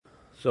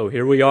So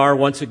here we are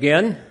once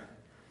again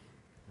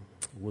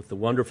with the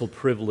wonderful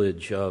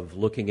privilege of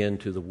looking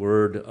into the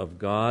Word of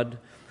God.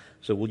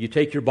 So will you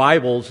take your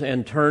Bibles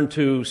and turn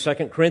to 2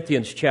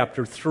 Corinthians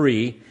chapter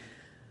 3.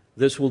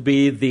 This will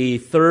be the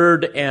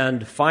third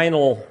and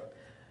final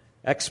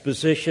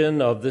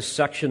exposition of this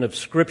section of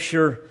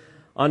Scripture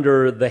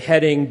under the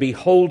heading,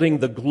 Beholding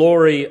the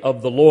Glory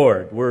of the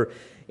Lord. We're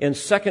in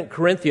 2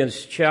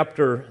 Corinthians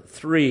chapter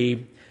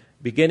 3,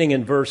 beginning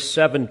in verse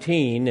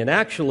 17, and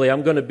actually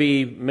I'm going to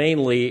be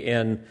mainly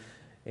in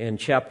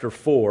chapter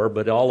 4,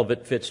 but all of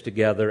it fits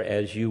together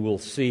as you will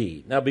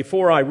see. Now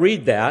before I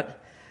read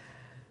that,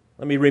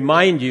 let me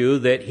remind you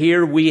that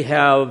here we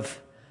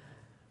have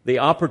the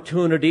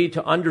opportunity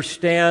to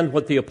understand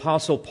what the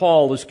Apostle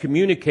Paul is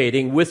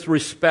communicating with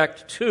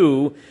respect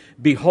to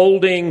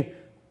beholding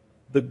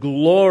the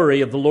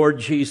glory of the Lord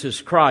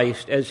Jesus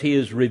Christ as He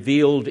is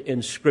revealed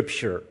in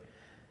Scripture,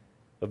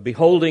 of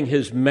beholding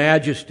His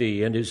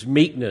majesty and His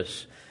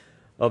meekness,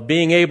 of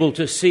being able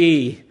to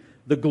see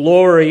the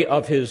glory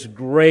of His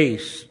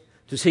grace,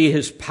 to see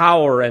His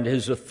power and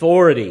His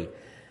authority.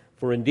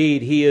 For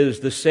indeed, He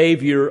is the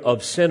Savior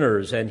of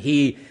sinners, and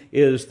He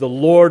is the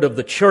Lord of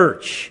the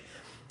church.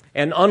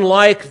 And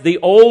unlike the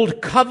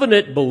Old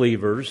Covenant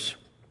believers,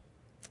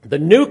 the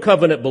New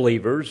Covenant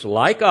believers,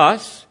 like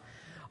us,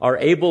 are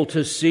able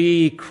to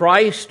see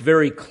Christ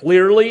very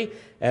clearly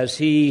as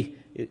He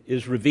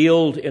is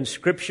revealed in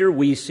Scripture.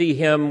 We see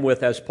Him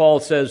with, as Paul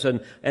says,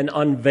 an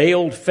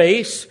unveiled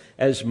face,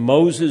 as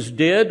Moses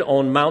did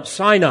on Mount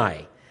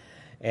Sinai.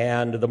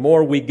 And the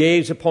more we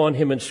gaze upon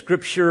Him in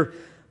Scripture,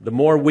 the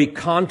more we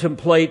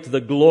contemplate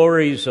the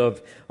glories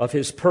of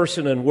His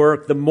person and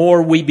work, the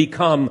more we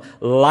become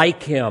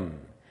like Him.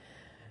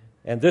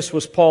 And this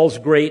was Paul's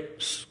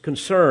great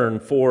concern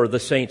for the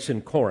saints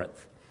in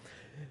Corinth.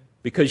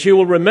 Because you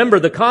will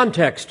remember the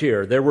context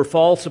here. There were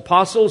false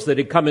apostles that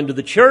had come into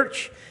the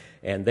church,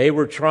 and they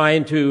were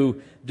trying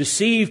to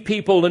deceive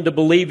people into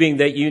believing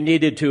that you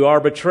needed to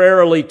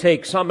arbitrarily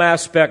take some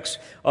aspects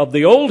of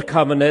the Old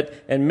Covenant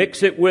and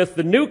mix it with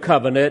the New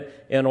Covenant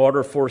in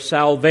order for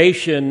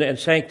salvation and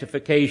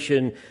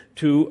sanctification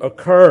to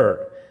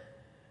occur.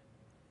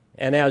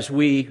 And as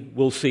we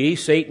will see,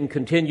 Satan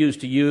continues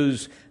to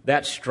use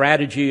that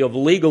strategy of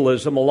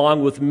legalism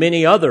along with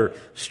many other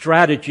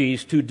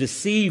strategies to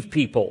deceive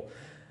people.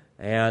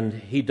 And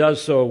he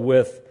does so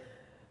with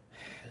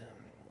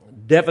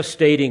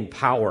devastating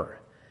power.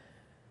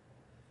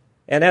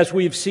 And as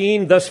we've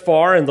seen thus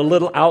far in the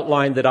little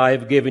outline that I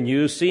have given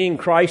you, seeing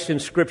Christ in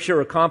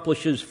Scripture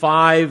accomplishes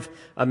 5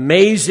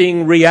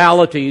 amazing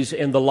realities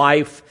in the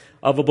life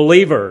of a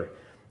believer.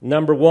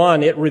 Number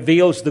 1, it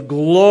reveals the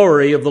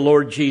glory of the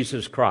Lord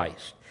Jesus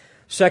Christ.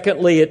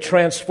 Secondly, it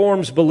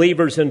transforms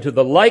believers into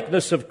the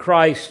likeness of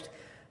Christ.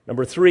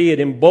 Number 3, it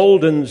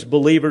emboldens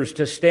believers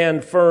to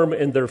stand firm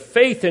in their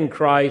faith in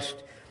Christ.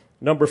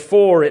 Number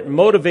 4, it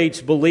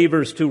motivates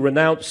believers to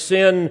renounce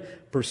sin,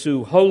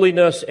 pursue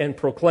holiness, and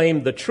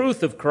proclaim the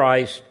truth of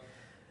Christ.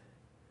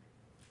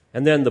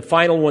 And then the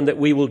final one that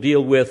we will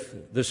deal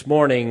with this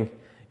morning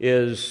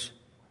is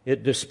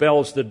it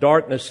dispels the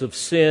darkness of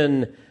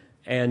sin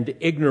and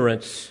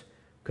ignorance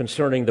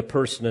concerning the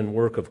person and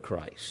work of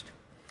Christ.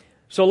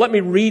 So let me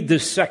read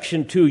this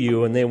section to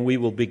you, and then we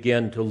will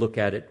begin to look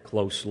at it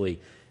closely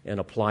and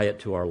apply it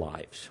to our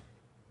lives.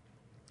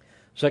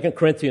 2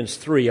 Corinthians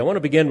 3, I want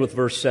to begin with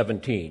verse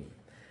 17.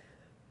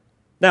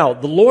 Now,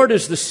 the Lord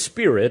is the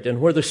Spirit,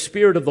 and where the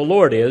Spirit of the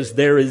Lord is,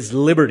 there is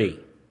liberty.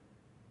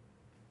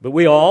 But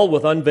we all,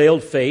 with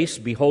unveiled face,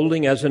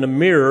 beholding as in a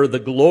mirror the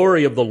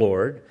glory of the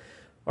Lord,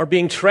 are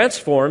being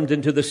transformed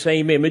into the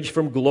same image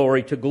from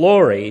glory to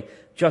glory,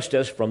 just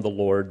as from the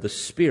Lord the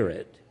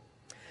Spirit.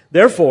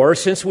 Therefore,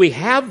 since we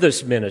have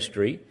this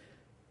ministry,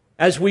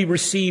 as we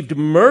received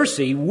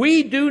mercy,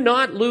 we do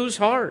not lose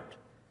heart.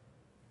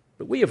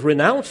 But we have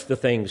renounced the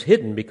things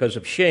hidden because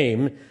of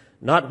shame,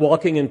 not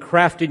walking in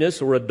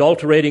craftiness or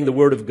adulterating the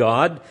word of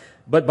God,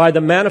 but by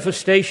the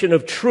manifestation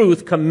of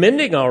truth,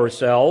 commending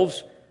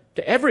ourselves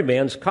to every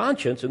man's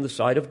conscience in the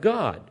sight of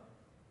God.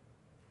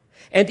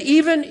 And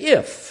even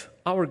if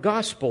our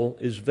gospel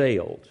is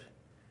veiled,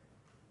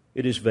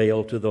 it is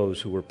veiled to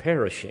those who are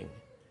perishing,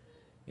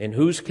 in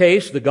whose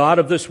case the God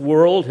of this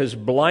world has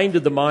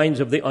blinded the minds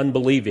of the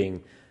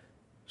unbelieving,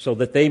 so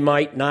that they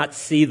might not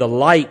see the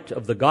light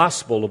of the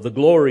gospel of the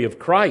glory of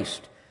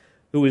Christ,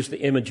 who is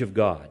the image of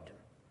God.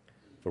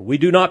 For we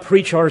do not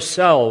preach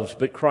ourselves,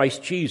 but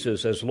Christ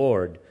Jesus as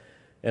Lord,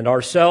 and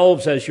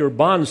ourselves as your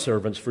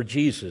bondservants for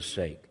Jesus'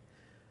 sake.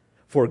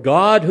 For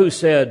God, who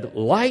said,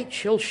 "Light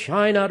shall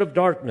shine out of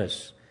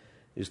darkness,"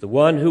 is the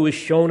one who is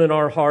shown in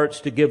our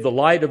hearts to give the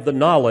light of the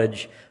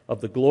knowledge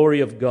of the glory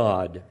of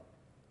God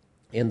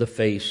in the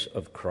face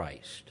of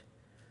Christ.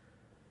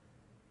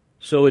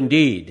 So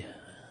indeed,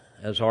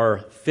 as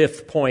our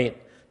 5th point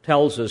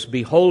tells us,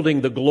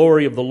 beholding the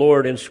glory of the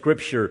Lord in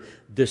Scripture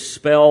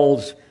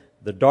dispels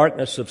the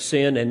darkness of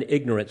sin and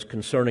ignorance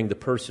concerning the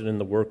person and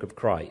the work of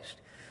Christ.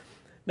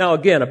 Now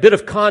again, a bit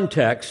of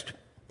context.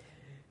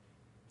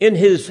 In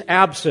His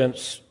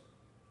absence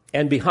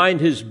and behind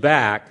His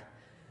back,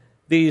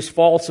 these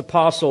false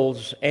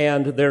apostles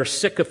and their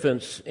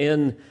sycophants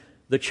in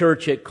the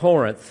church at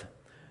Corinth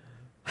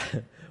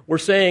were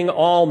saying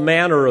all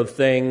manner of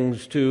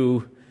things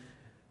to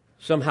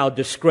somehow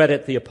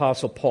discredit the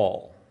Apostle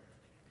Paul.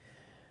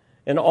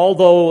 And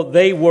although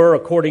they were,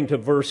 according to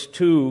verse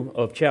 2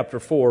 of chapter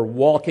 4,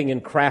 walking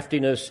in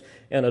craftiness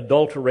and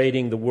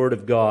adulterating the Word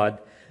of God,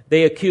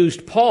 they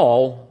accused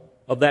Paul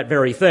of that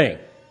very thing.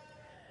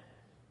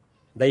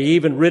 They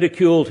even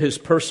ridiculed his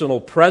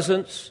personal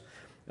presence.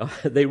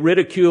 They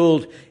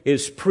ridiculed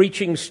his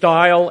preaching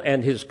style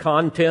and his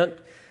content.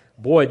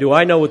 Boy, do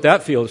I know what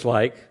that feels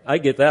like. I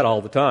get that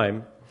all the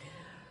time.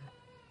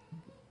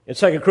 In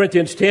 2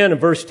 Corinthians 10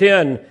 and verse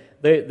 10,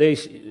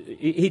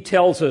 he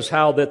tells us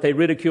how that they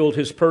ridiculed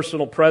his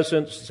personal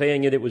presence,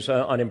 saying that it was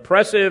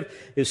unimpressive,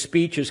 his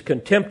speech is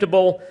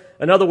contemptible.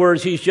 In other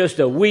words, he's just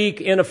a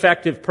weak,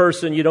 ineffective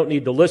person. You don't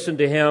need to listen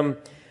to him.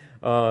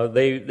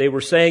 They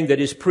were saying that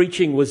his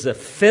preaching was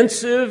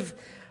offensive,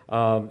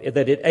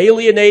 that it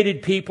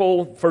alienated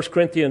people, 1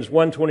 Corinthians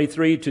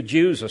 1:23, to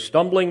Jews a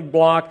stumbling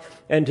block,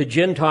 and to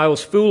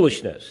Gentiles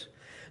foolishness.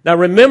 Now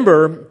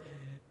remember,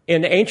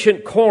 in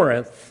ancient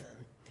Corinth,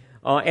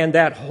 and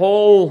that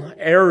whole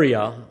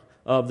area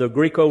of the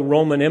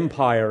Greco-Roman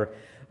Empire,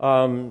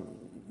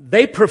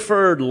 they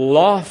preferred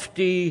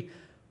lofty,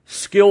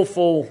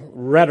 skillful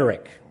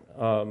rhetoric,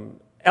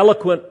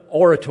 eloquent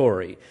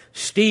oratory,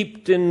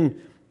 steeped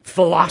in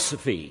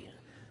philosophy,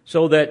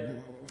 so that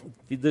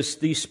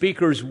these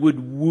speakers would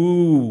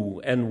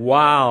woo and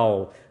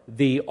wow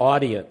the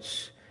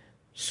audience,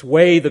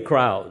 sway the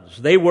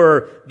crowds. They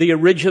were the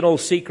original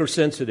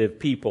seeker-sensitive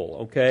people,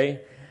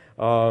 okay?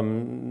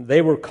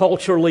 They were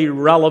culturally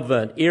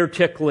relevant,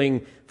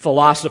 ear-tickling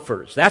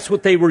philosophers. That's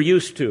what they were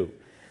used to.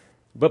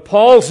 But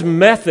Paul's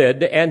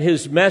method and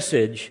his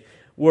message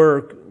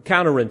were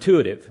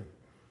counterintuitive.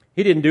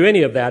 He didn't do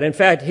any of that. In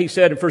fact, he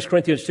said in 1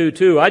 Corinthians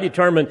 2:2, I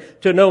determined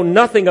to know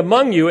nothing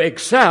among you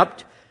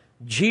except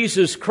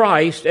Jesus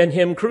Christ and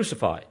Him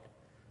crucified.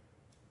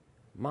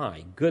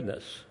 My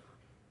goodness.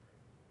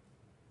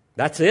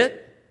 That's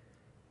it?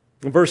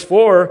 In verse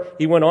 4,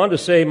 he went on to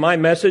say, my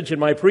message and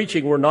my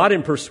preaching were not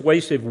in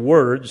persuasive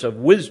words of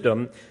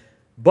wisdom,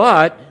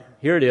 but,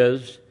 here it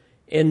is,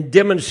 in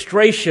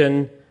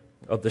demonstration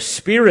of the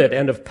Spirit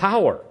and of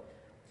power.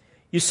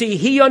 You see,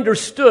 he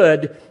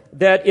understood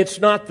that it's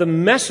not the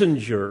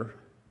messenger,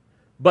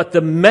 but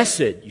the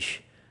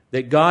message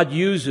that God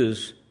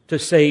uses to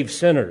save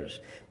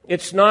sinners.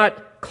 It's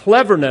not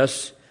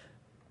cleverness,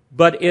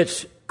 but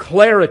it's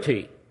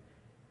clarity.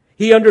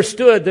 He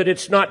understood that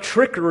it's not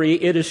trickery,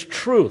 it is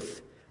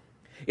truth.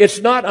 It's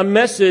not a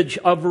message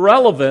of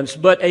relevance,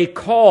 but a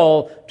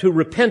call to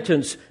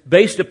repentance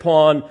based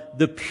upon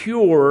the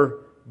pure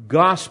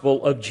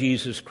gospel of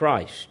Jesus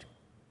Christ.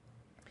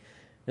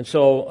 And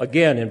so,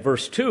 again, in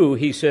verse 2,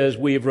 he says,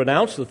 we have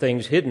renounced the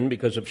things hidden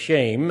because of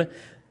shame,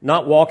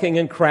 not walking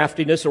in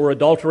craftiness or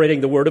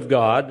adulterating the word of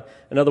God,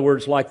 in other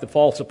words, like the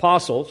false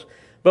apostles,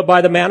 but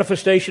by the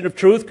manifestation of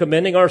truth,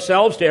 commending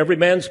ourselves to every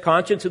man's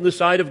conscience in the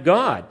sight of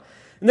God.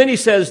 And then he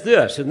says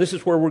this, and this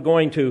is where we're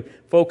going to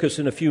focus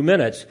in a few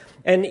minutes.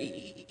 And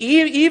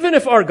even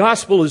if our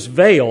gospel is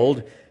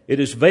veiled, it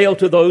is veiled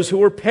to those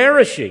who are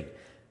perishing,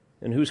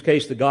 in whose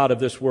case the God of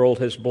this world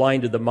has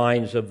blinded the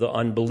minds of the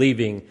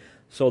unbelieving,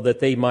 so that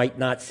they might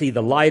not see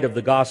the light of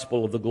the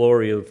gospel of the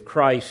glory of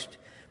Christ,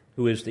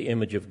 who is the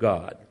image of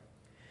God.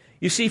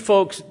 You see,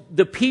 folks,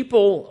 the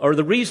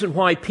reason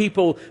why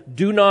people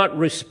do not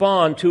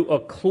respond to a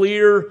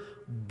clear,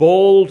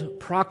 bold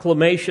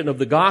proclamation of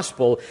the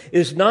gospel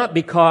is not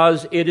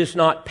because it is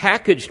not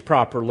packaged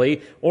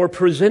properly or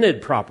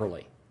presented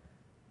properly.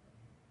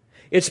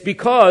 It's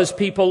because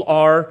people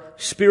are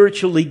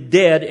spiritually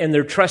dead in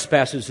their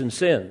trespasses and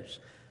sins.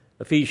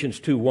 Ephesians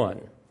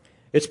 2:1.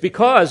 It's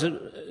because,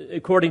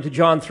 according to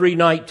John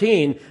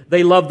 3:19,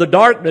 they love the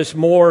darkness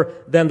more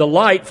than the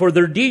light, for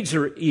their deeds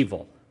are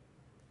evil.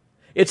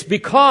 It's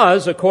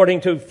because,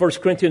 according to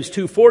 1 Corinthians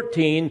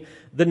 2:14,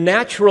 the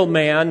natural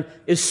man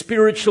is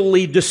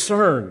spiritually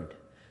discerned.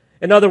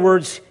 In other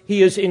words,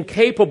 he is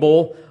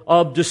incapable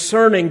of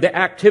discerning the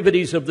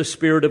activities of the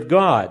Spirit of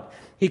God.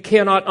 He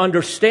cannot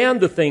understand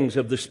the things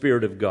of the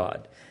Spirit of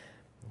God.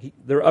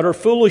 They're utter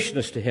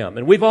foolishness to him.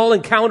 And we've all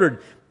encountered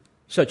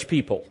such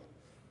people.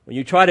 When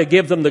you try to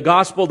give them the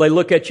gospel, they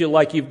look at you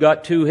like you've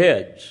got two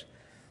heads.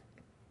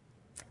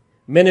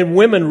 Men and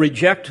women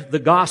reject the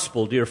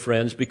gospel, dear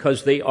friends,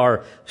 because they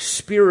are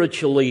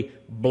spiritually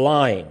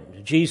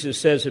blind. Jesus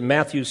says in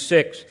Matthew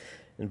 6,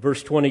 in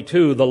verse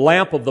 22, the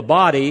lamp of the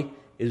body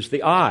is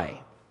the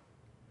eye.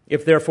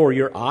 If therefore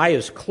your eye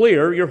is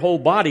clear, your whole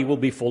body will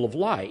be full of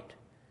light.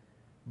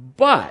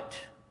 But,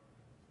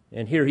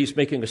 and here he's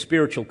making a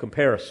spiritual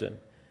comparison,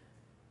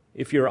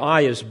 if your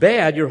eye is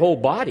bad, your whole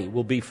body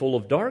will be full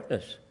of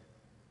darkness.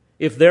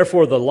 If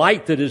therefore the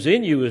light that is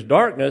in you is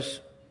darkness,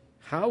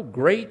 how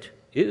great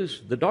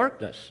is the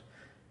darkness?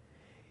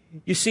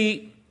 You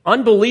see,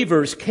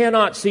 unbelievers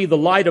cannot see the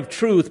light of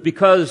truth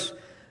because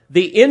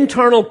the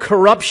internal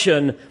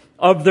corruption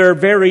of their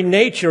very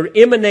nature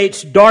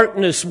emanates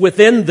darkness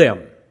within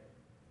them.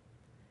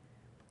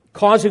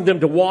 causing them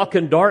to walk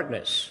in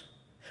darkness,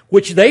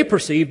 which they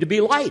perceive to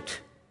be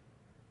light.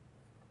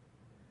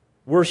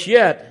 Worse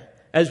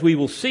yet, as we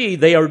will see,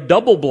 they are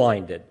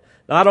double-blinded.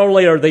 Not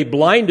only are they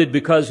blinded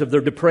because of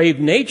their depraved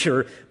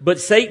nature, but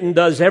Satan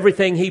does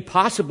everything he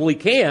possibly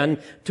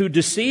can to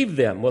deceive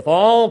them with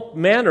all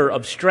manner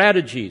of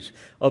strategies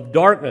of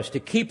darkness to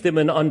keep them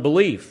in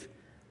unbelief.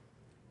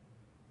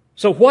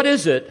 So what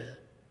is it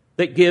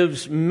that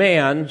gives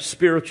man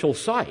spiritual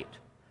sight?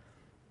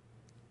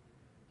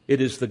 It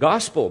is the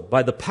gospel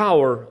by the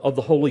power of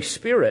the Holy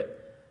Spirit.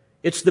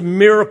 It's the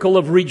miracle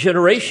of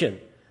regeneration.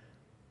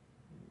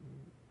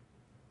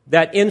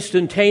 That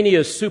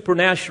instantaneous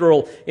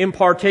supernatural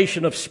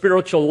impartation of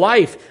spiritual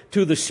life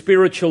to the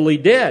spiritually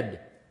dead,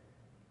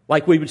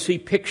 like we would see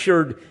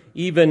pictured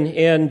even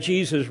in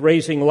Jesus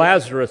raising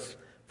Lazarus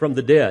from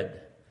the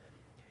dead.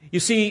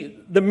 You see,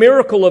 the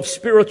miracle of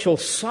spiritual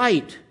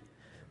sight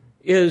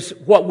is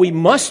what we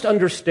must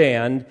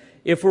understand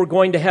if we're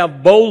going to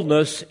have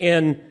boldness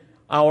in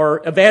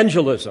our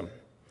evangelism.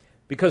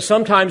 Because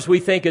sometimes we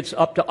think it's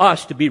up to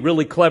us to be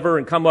really clever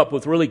and come up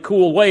with really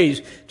cool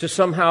ways to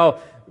somehow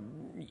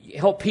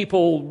help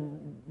people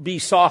be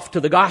soft to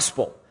the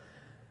gospel.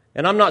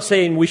 And I'm not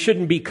saying we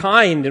shouldn't be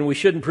kind and we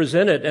shouldn't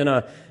present it in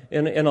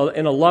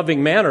a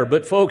loving manner,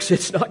 but folks,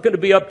 it's not going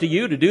to be up to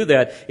you to do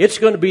that. It's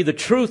going to be the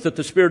truth that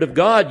the Spirit of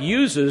God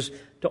uses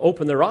to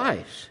open their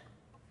eyes.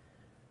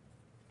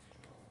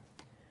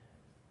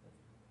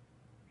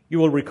 You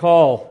will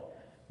recall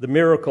the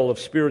miracle of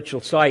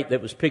spiritual sight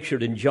that was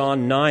pictured in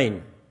John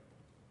 9.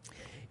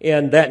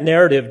 In that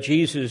narrative,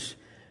 Jesus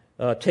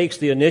takes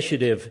the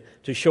initiative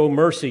to show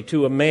mercy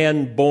to a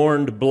man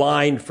born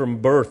blind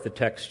from birth, the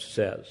text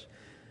says.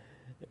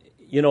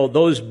 You know,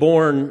 those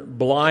born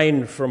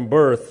blind from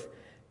birth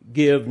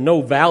give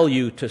no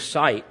value to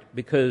sight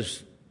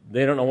because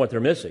they don't know what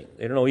they're missing.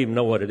 They don't even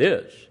know what it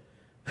is.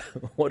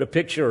 What a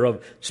picture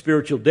of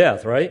spiritual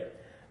death, right?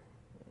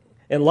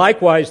 And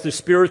likewise, the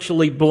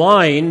spiritually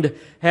blind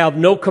have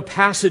no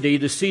capacity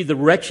to see the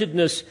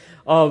wretchedness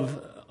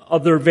of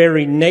their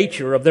very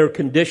nature, of their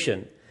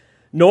condition.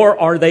 Nor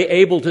are they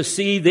able to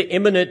see the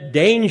imminent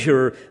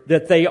danger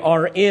that they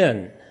are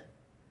in.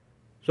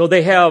 So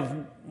they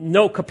have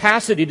no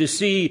capacity to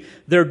see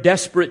their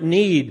desperate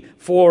need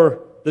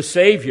for the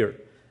Savior.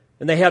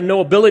 And they have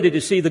no ability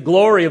to see the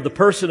glory of the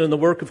person and the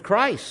work of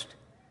Christ.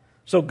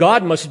 So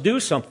God must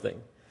do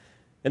something.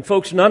 And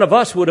folks, none of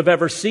us would have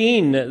ever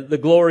seen the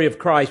glory of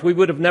Christ. We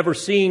would have never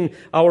seen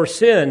our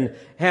sin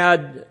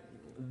had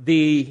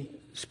the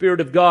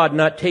Spirit of God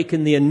not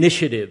taken the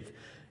initiative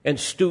and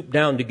stoop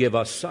down to give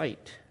us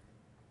sight.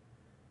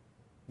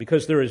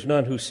 Because there is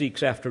none who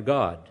seeks after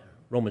God,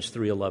 Romans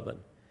 3:11.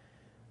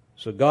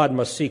 So God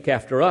must seek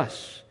after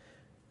us,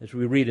 as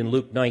we read in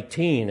Luke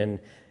 19,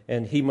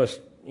 and He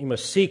must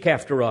seek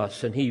after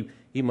us, and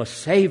He must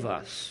save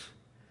us.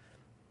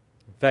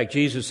 In fact,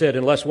 Jesus said,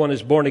 unless one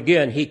is born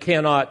again, he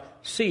cannot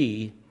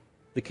see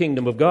the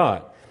kingdom of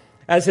God.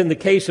 As in the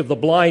case of the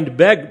blind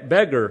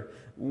beggar,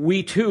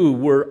 we too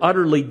were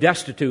utterly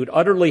destitute,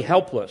 utterly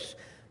helpless.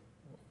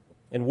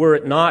 And were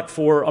it not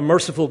for a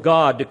merciful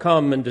God to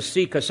come and to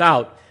seek us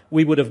out,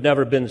 we would have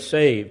never been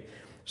saved.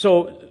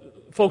 So,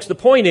 folks, the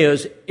point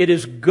is, it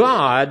is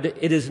God,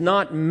 it is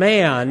not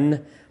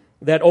man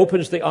that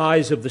opens the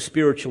eyes of the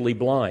spiritually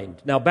blind.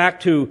 Now,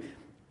 back to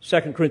 2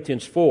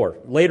 Corinthians 4.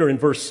 Later in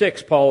verse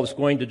 6, Paul is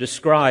going to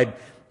describe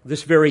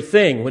this very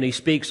thing when he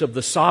speaks of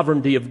the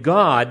sovereignty of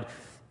God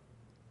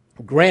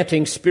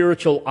granting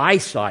spiritual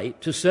eyesight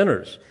to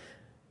sinners.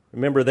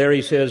 Remember there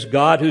he says,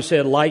 God who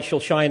said, light shall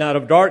shine out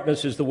of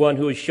darkness is the one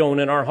who has shone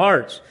in our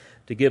hearts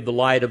to give the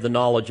light of the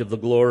knowledge of the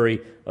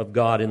glory of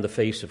God in the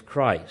face of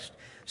Christ.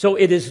 So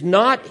it is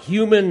not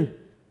human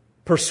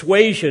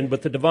persuasion,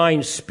 but the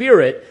divine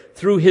Spirit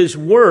through His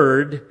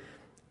Word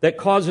that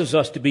causes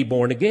us to be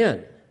born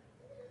again.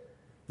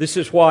 This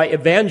is why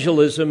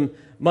evangelism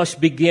must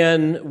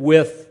begin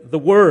with the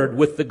Word,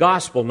 with the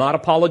gospel, not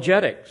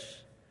apologetics.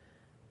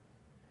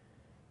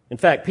 In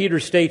fact, Peter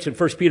states in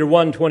 1 Peter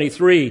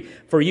 1:23,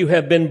 for you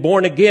have been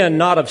born again,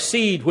 not of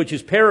seed which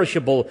is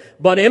perishable,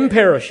 but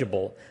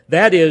imperishable.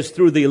 That is,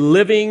 through the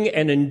living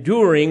and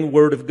enduring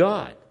Word of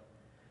God.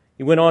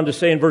 He went on to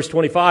say in verse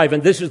 25,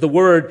 and this is the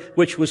word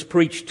which was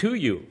preached to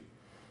you.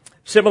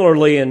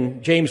 Similarly,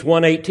 in James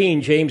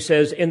 1:18, James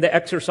says, in the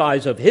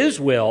exercise of His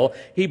will,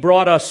 He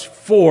brought us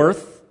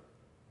forth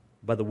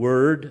by the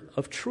word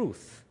of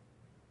truth.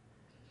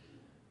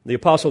 The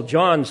Apostle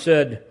John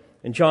said,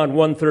 in John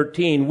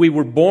 1:13, we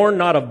were born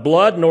not of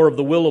blood, nor of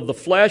the will of the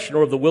flesh,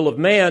 nor of the will of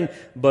man,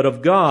 but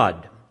of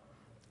God.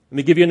 Let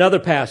me give you another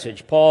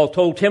passage. Paul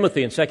told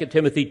Timothy in 2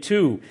 Timothy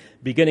 2,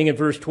 beginning in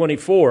verse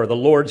 24, the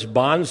Lord's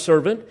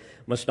bondservant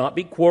must not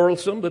be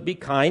quarrelsome, but be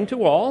kind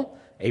to all,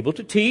 able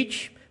to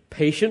teach,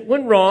 patient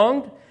when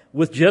wronged,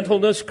 with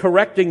gentleness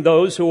correcting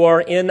those who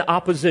are in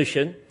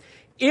opposition.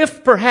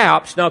 If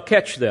perhaps, now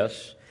catch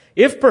this,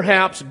 if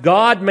perhaps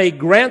God may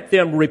grant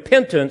them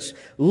repentance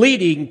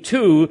leading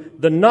to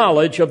the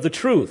knowledge of the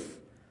truth,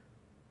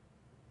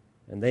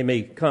 and they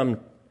may come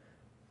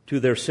to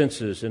their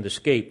senses and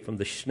escape from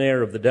the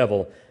snare of the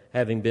devil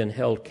having been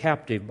held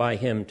captive by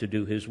him to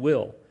do his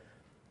will.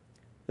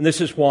 And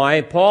this is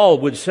why Paul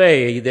would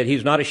say that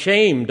he's not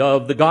ashamed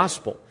of the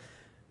gospel,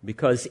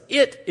 because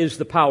it is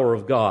the power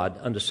of God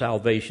unto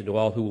salvation to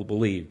all who will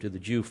believe, to the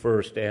Jew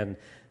first and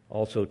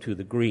also to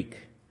the Greek.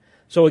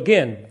 So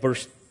again,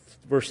 verse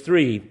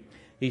 3,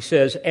 he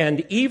says,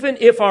 and even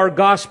if our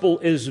gospel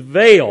is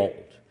veiled,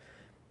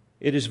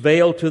 it is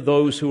veiled to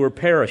those who are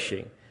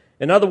perishing.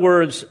 In other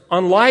words,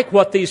 unlike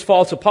what these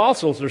false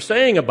apostles are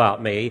saying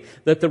about me,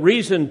 that the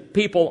reason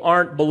people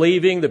aren't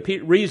believing, the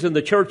reason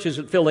the church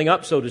isn't filling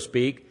up, so to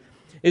speak,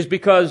 is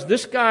because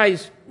this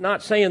guy's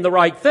not saying the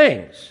right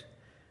things.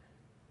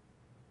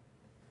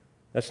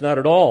 That's not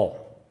at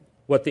all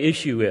what the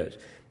issue is.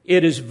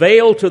 It is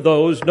veiled to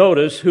those,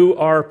 notice, who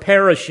are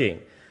perishing,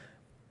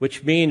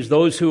 which means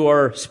those who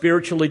are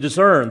spiritually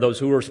discerned, those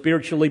who are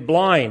spiritually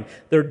blind.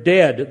 They're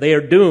dead. They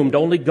are doomed.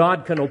 Only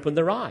God can open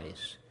their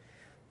eyes.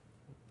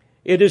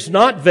 It is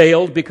not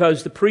veiled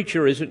because the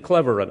preacher isn't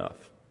clever enough.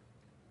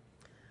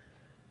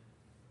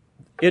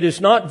 It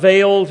is not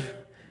veiled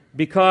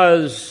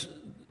because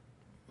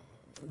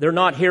they're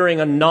not hearing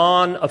a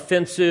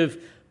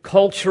non-offensive,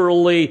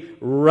 culturally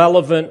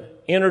relevant,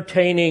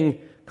 entertaining,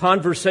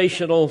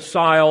 conversational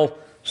style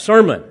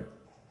sermon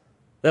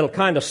that'll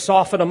kind of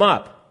soften them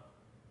up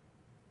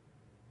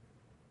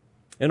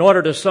in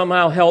order to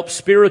somehow help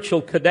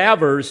spiritual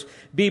cadavers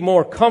be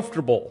more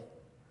comfortable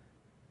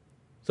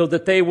so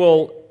that they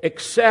will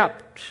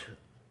accept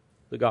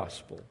the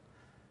gospel,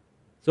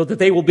 so that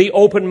they will be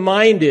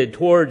open-minded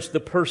towards the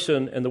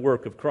person and the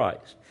work of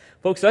Christ.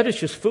 Folks, that is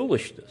just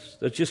foolishness.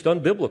 That's just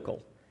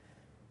unbiblical.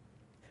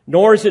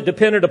 Nor is it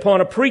dependent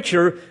upon a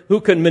preacher who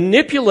can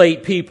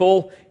manipulate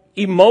people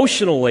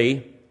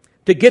emotionally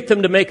to get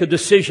them to make a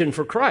decision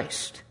for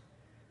Christ.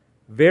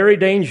 Very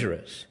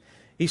dangerous.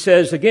 He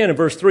says again in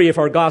verse 3, if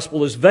our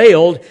gospel is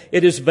veiled,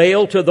 it is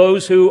veiled to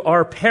those who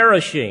are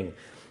perishing.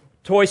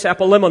 Tois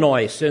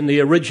apolimonois in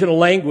the original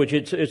language.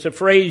 It's a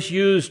phrase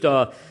used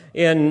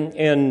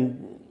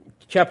in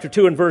chapter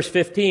 2 and verse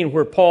 15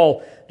 where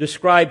Paul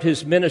described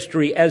his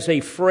ministry as a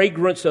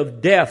fragrance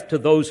of death to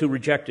those who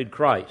rejected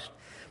Christ.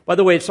 By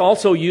the way, it's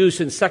also used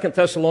in 2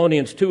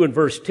 Thessalonians 2 and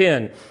verse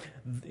 10.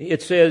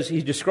 It says,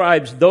 he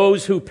describes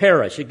those who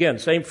perish. Again,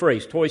 same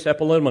phrase, tois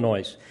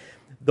apolimonois.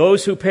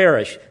 Those who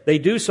perish, they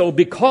do so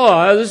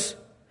because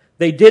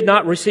they did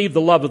not receive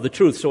the love of the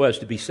truth so as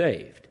to be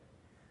saved.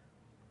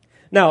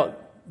 Now,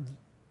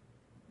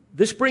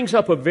 this brings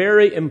up a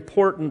very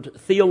important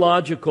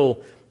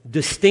theological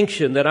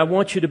distinction that I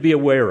want you to be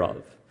aware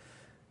of,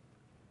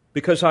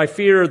 because I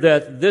fear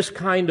that this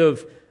kind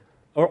of,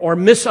 or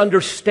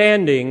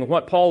misunderstanding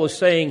what Paul is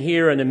saying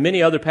here and in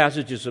many other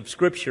passages of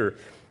Scripture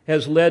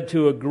has led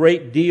to a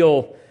great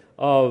deal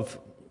of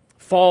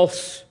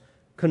false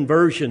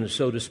conversions,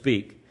 so to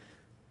speak.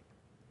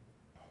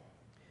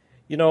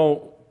 You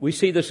know, we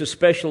see this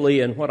especially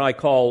in what I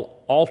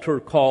call altar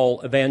call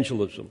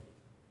evangelism.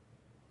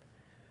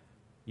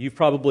 You've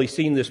probably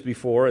seen this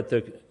before at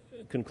the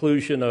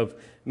conclusion of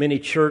many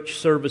church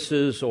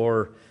services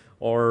or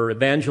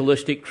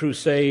evangelistic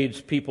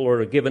crusades. People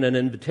are given an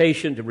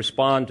invitation to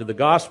respond to the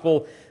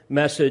gospel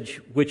message,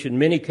 which in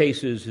many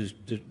cases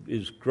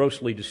is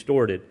grossly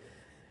distorted.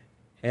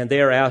 And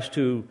they are asked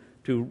to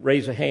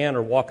raise a hand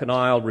or walk an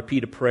aisle,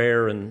 repeat a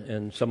prayer,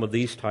 and some of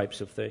these types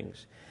of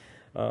things.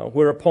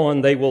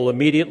 Whereupon they will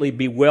immediately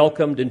be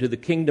welcomed into the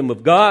kingdom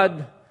of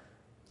God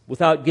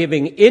without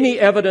giving any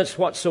evidence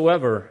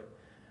whatsoever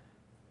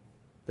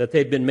that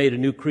they've been made a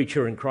new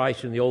creature in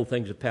Christ and the old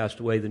things have passed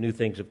away, the new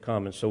things have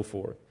come, and so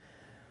forth.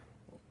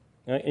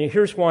 And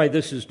here's why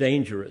this is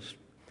dangerous.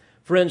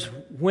 Friends,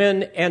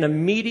 when an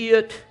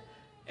immediate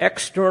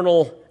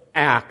external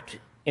act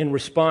in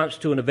response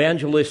to an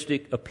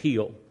evangelistic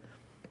appeal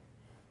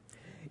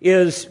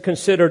is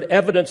considered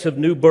evidence of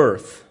new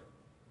birth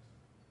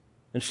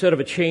instead of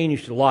a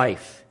changed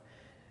life,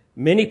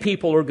 many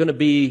people are going to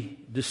be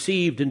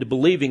deceived into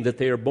believing that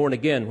they are born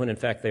again when in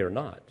fact they are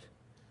not.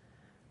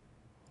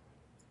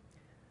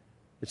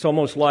 It's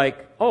almost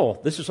like, oh,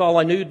 this is all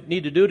I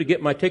need to do to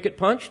get my ticket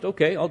punched?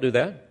 Okay, I'll do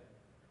that.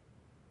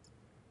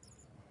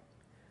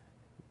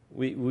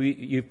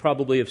 You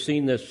probably have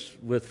seen this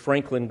with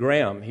Franklin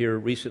Graham here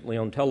recently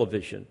on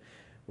television,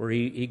 where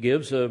he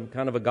gives a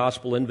kind of a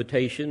gospel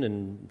invitation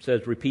and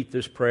says, repeat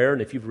this prayer,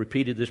 and if you've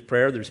repeated this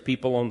prayer, there's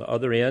people on the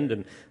other end,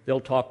 and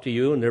they'll talk to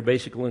you, and they're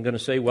basically going to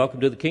say,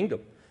 welcome to the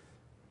kingdom.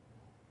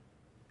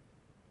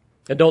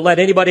 And don't let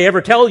anybody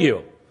ever tell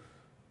you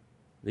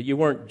that you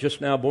weren't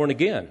just now born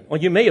again. Well,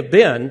 you may have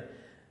been,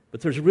 but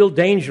there's real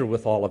danger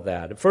with all of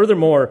that. And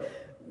furthermore,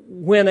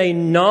 when a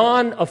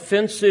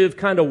non-offensive,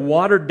 kind of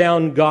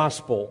watered-down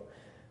gospel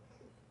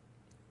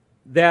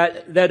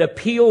that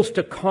appeals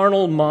to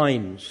carnal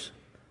minds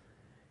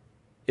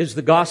is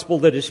the gospel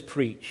that is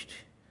preached,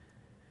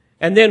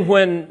 and then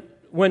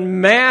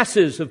when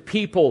masses of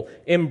people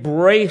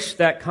embrace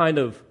that kind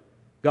of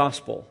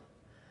gospel,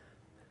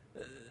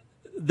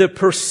 the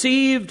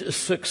perceived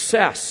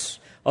success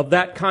of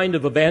that kind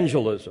of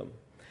evangelism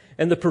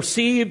and the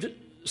perceived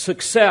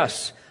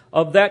success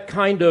of that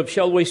kind of,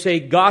 shall we say,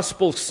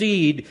 gospel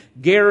seed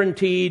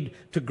guaranteed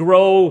to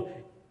grow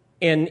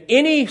in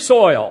any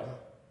soil,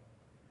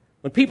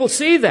 when people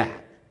see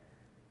that,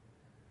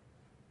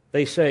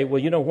 they say,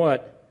 well, you know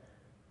what?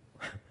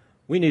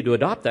 We need to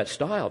adopt that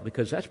style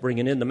because that's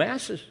bringing in the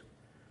masses.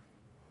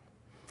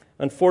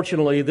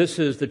 Unfortunately, this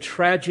is the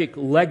tragic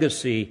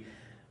legacy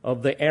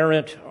of the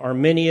errant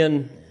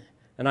Arminian,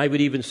 and I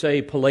would even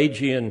say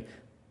Pelagian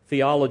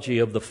theology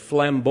of the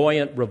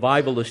flamboyant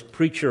revivalist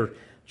preacher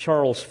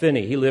Charles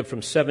Finney. He lived from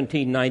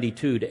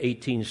 1792 to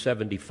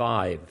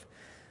 1875.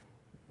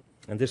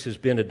 And this has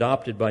been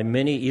adopted by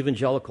many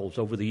evangelicals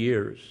over the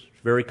years.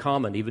 It's very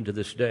common even to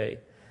this day.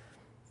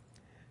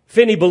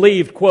 Finney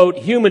believed, quote,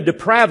 human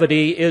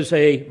depravity is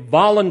a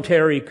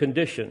voluntary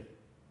condition.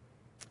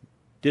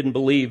 Didn't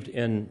believe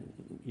in,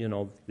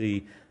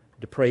 the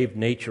depraved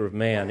nature of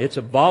man. It's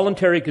a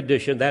voluntary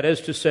condition. That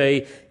is to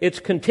say, its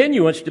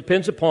continuance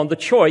depends upon the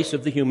choice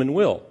of the human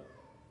will.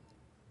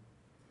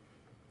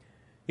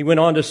 He went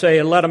on to say,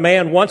 and let a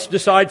man once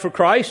decide for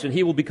Christ, and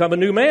he will become a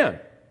new man.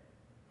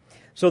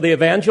 So the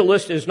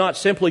evangelist is not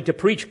simply to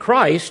preach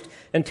Christ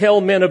and tell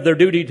men of their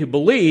duty to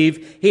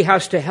believe. He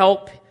has to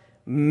help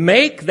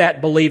make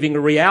that believing a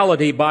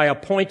reality by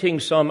appointing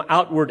some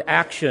outward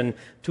action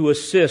to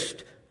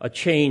assist a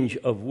change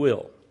of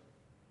will.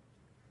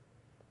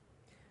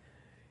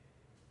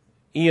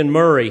 Ian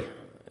Murray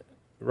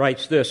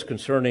writes this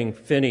concerning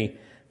Finney.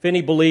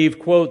 Finney believed,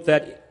 quote,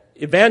 that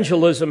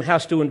evangelism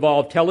has to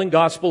involve telling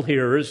gospel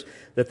hearers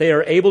that they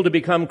are able to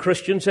become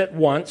Christians at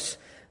once.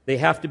 They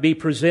have to be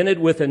presented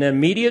with an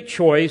immediate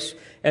choice,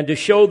 and to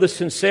show the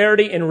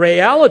sincerity and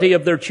reality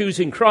of their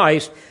choosing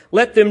Christ,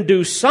 let them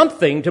do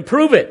something to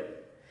prove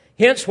it.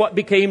 Hence what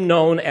became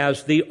known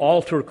as the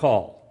altar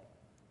call.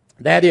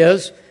 That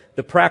is,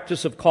 the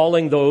practice of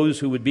calling those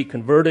who would be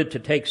converted to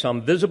take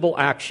some visible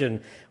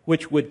action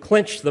which would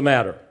clinch the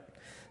matter.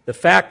 The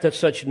fact that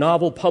such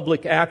novel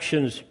public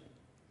actions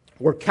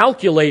were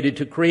calculated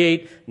to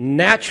create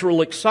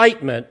natural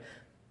excitement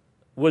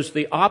was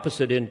the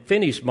opposite in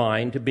Finney's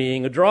mind to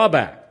being a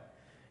drawback.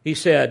 He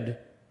said,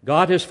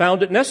 God has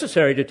found it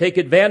necessary to take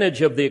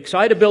advantage of the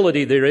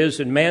excitability there is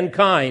in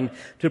mankind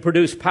to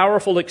produce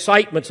powerful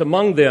excitements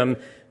among them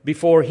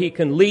before he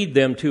can lead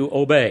them to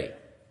obey.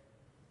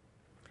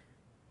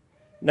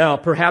 Now,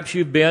 perhaps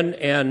you've been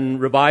in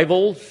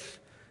revivals,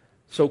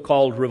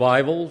 so-called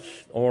revivals,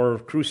 or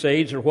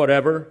crusades or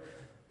whatever.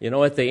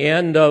 At the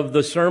end of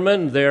the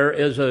sermon, there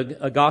is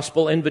a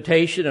gospel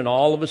invitation, and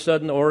all of a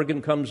sudden the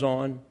organ comes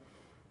on,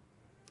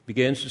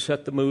 begins to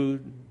set the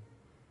mood.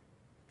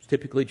 It's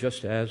typically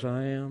just as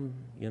I am,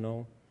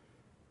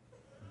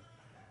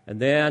 And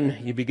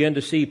then you begin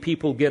to see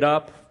people get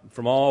up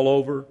from all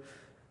over,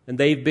 and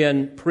they've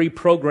been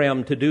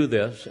pre-programmed to do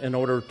this in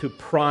order to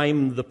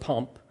prime the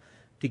pump,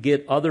 to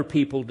get other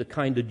people to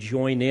kind of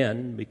join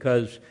in,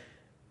 because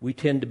we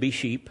tend to be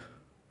sheep.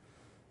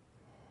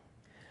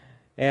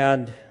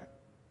 And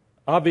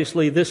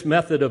obviously this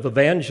method of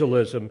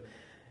evangelism,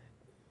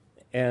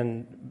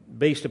 and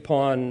based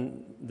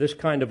upon this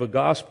kind of a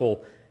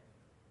gospel,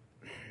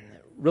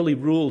 really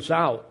rules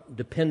out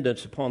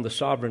dependence upon the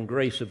sovereign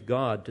grace of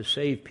God to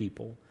save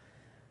people.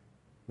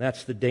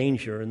 That's the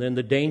danger. And then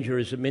the danger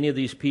is that many of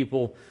these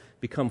people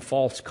become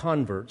false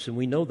converts, and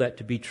we know that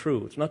to be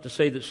true. It's not to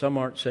say that some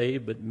aren't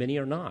saved, but many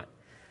are not.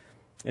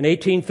 In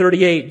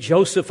 1838,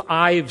 Joseph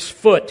Ives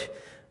Foote,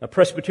 a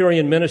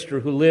Presbyterian minister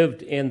who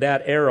lived in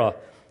that era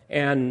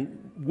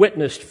and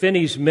witnessed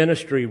Finney's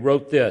ministry,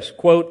 wrote this,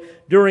 quote,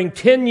 during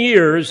 10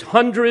 years,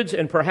 hundreds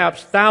and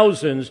perhaps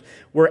thousands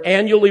were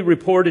annually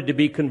reported to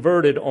be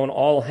converted on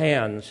all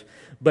hands.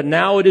 But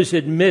now it is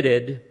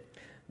admitted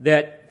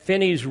that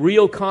Finney's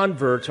real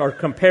converts are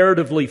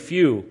comparatively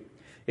few.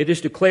 It is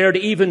declared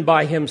even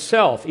by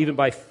himself, even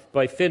by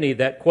Finney,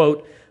 that,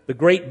 quote, the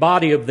great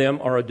body of them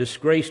are a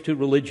disgrace to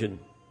religion.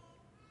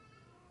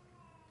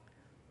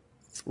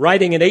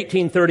 Writing in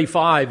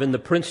 1835 in the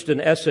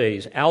Princeton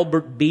Essays,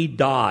 Albert B.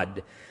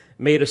 Dodd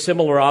made a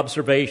similar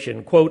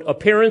observation. Quote,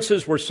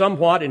 appearances were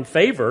somewhat in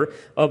favor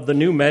of the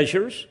new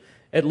measures.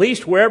 At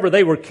least wherever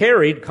they were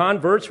carried,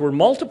 converts were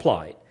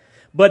multiplied.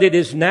 But it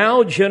is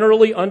now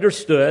generally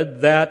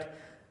understood that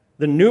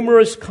the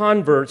numerous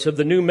converts of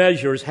the new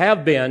measures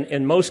have been,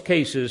 in most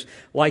cases,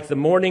 like the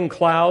morning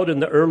cloud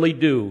and the early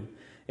dew.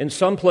 In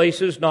some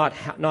places, not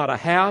a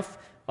half,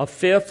 a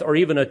fifth, or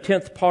even a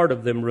tenth part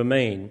of them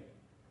remain.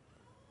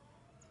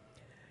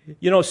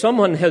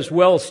 Someone has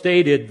well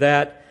stated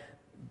that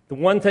the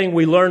one thing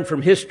we learn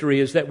from history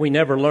is that we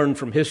never learn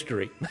from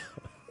history.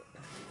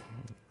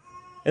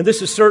 And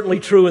this is certainly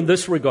true in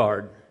this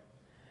regard.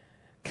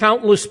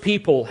 Countless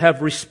people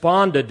have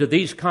responded to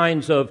these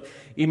kinds of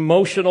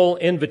emotional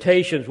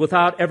invitations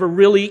without ever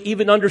really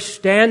even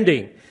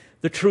understanding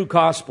the true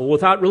gospel,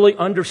 without really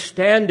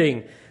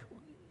understanding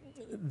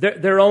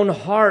their own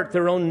heart,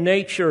 their own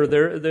nature,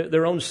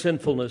 their own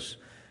sinfulness,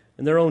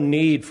 and their own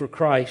need for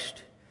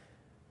Christ.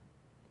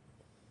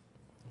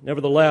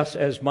 Nevertheless,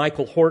 as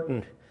Michael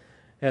Horton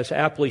has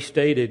aptly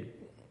stated,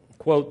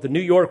 quote, the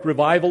New York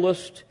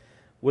revivalist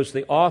was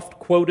the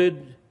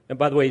oft-quoted and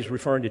by the way, he's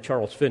referring to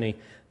Charles Finney.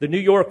 The New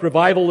York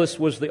revivalist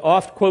was the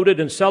oft-quoted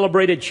and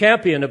celebrated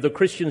champion of the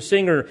Christian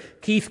singer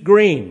Keith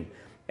Green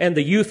and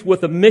the Youth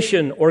with a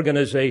Mission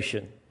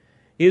organization.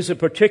 He is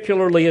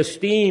particularly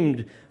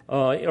esteemed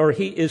among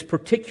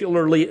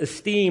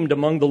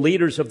the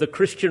leaders of the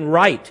Christian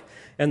right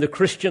and the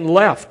Christian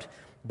left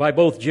by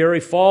both Jerry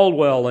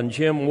Falwell and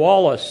Jim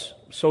Wallace,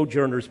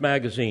 Sojourners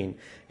magazine.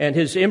 And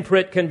his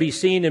imprint can be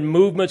seen in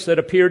movements that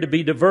appear to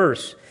be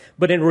diverse,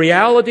 but in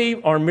reality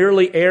are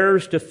merely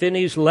heirs to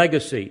Finney's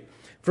legacy.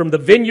 From the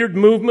Vineyard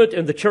movement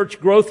and the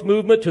church growth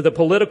movement to the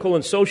political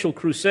and social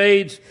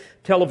crusades,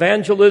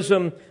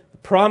 televangelism, the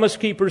Promise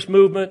Keepers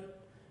movement,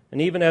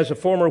 and even as a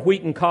former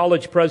Wheaton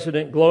College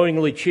president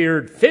glowingly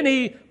cheered,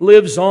 Finney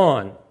lives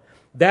on.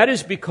 That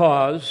is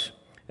because,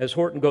 as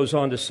Horton goes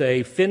on to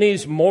say,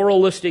 Finney's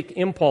moralistic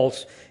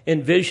impulse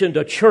envisioned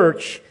a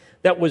church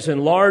that was in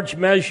large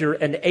measure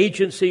an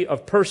agency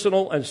of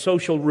personal and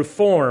social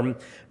reform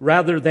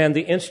rather than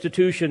the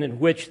institution in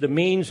which the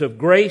means of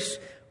grace,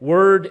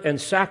 word, and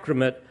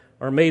sacrament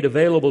are made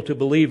available to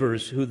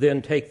believers who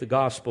then take the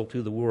gospel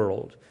to the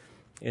world.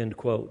 End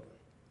quote.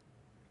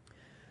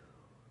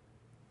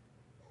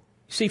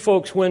 See,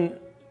 folks,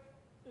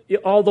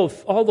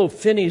 although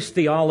Finney's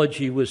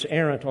theology was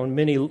errant on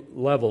many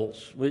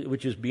levels,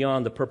 which is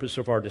beyond the purpose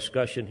of our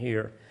discussion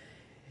here,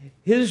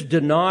 his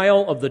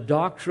denial of the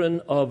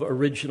doctrine of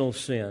original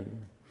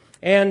sin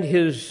and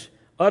man's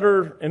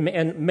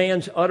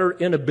utter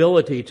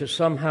inability to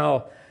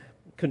somehow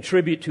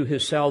contribute to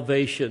his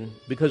salvation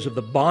because of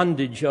the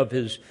bondage of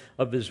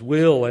his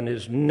will and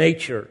his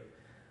nature,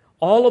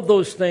 all of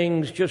those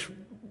things just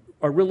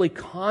are really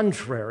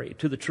contrary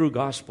to the true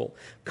gospel,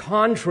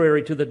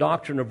 contrary to the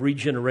doctrine of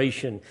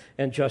regeneration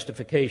and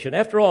justification.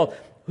 After all,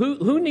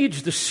 who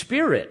needs the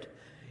Spirit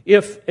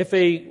if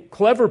a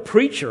clever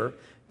preacher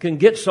can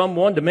get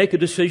someone to make a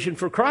decision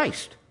for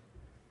Christ?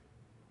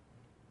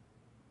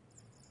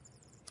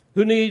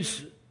 Who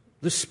needs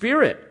the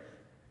Spirit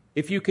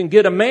if you can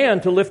get a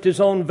man to lift his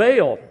own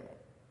veil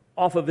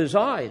off of his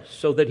eyes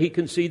so that he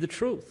can see the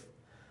truth?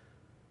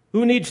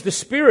 Who needs the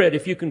Spirit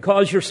if you can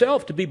cause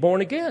yourself to be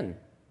born again?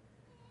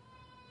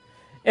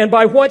 And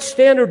by what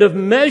standard of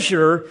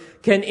measure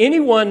can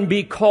anyone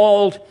be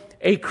called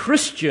a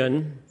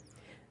Christian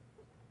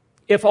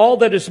if all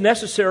that is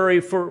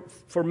necessary for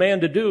man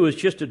to do is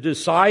just to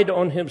decide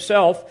on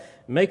himself,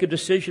 make a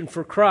decision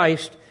for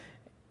Christ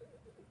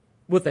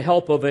with the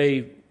help of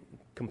a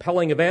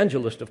compelling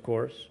evangelist, of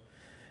course,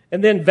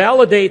 and then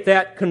validate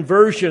that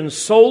conversion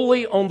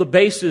solely on the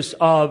basis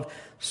of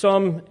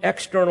some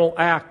external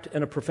act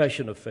and a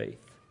profession of faith?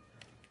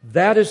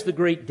 That is the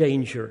great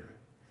danger.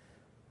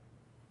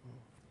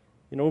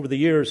 You know, over the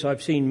years,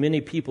 I've seen many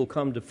people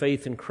come to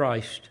faith in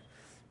Christ.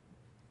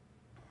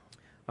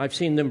 I've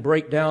seen them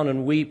break down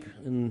and weep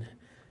in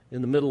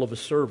the middle of a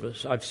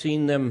service. I've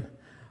seen them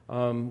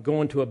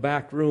go into a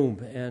back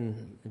room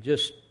and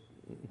just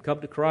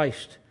come to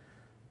Christ,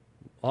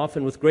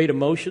 often with great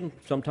emotion,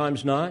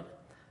 sometimes not.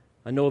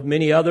 I know of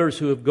many others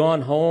who have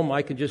gone home.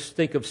 I can just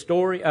think of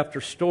story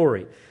after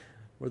story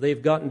where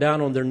they've gotten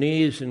down on their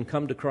knees and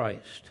come to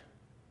Christ.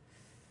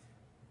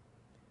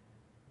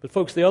 But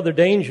folks, the other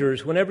danger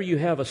is whenever you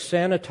have a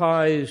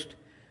sanitized,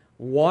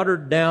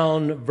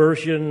 watered-down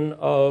version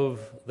of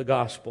the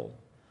gospel,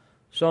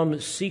 some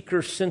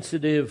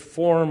seeker-sensitive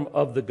form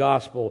of the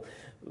gospel,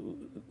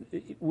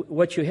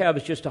 what you have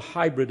is just a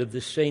hybrid of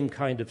this same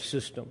kind of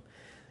system.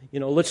 You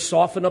know, let's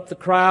soften up the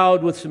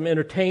crowd with some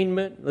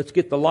entertainment. Let's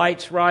get the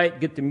lights right,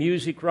 get the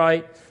music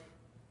right,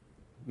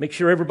 make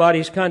sure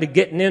everybody's kind of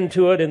getting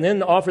into it, and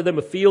then offer them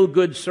a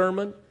feel-good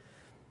sermon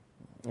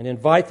and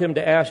invite them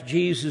to ask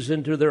Jesus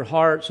into their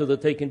heart so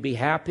that they can be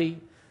happy.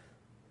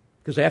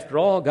 Because after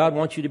all, God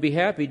wants you to be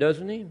happy,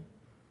 doesn't He?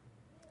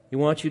 He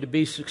wants you to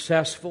be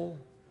successful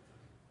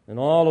and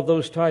all of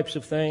those types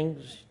of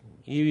things.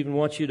 He even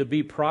wants you to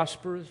be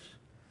prosperous.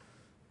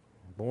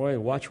 Boy,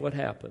 watch what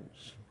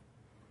happens.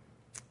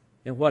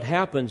 And what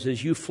happens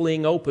is you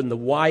fling open the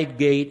wide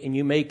gate and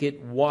you make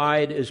it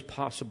wide as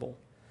possible.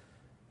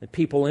 And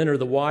people enter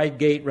the wide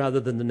gate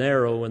rather than the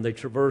narrow, and they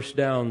traverse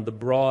down the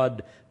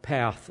broad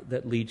path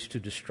that leads to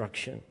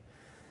destruction.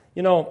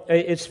 You know,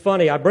 it's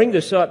funny. I bring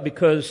this up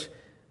because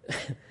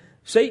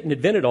Satan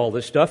invented all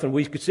this stuff, and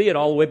we could see it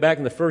all the way back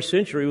in the first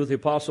century with the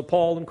Apostle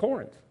Paul in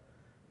Corinth.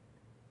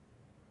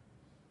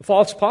 The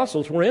false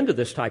apostles were into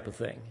this type of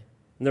thing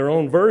in their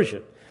own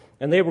version,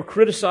 and they were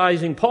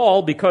criticizing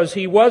Paul because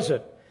he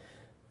wasn't.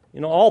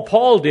 You know, all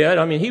Paul did,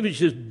 I mean, he was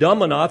just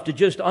dumb enough to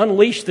just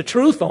unleash the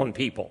truth on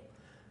people.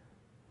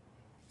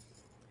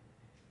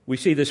 We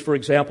see this, for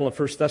example, in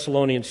 1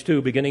 Thessalonians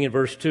 2, beginning in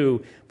verse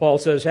 2. Paul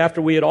says,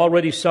 after we had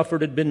already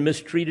suffered and been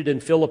mistreated in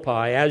Philippi,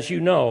 as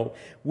you know,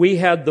 we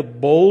had the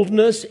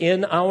boldness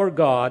in our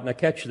God, now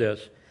catch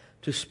this,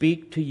 to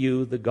speak to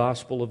you the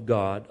gospel of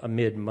God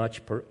amid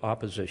much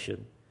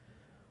opposition.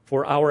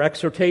 For our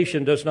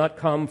exhortation does not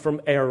come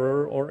from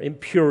error or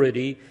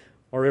impurity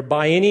or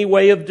by any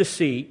way of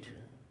deceit,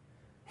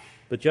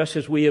 but just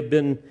as we have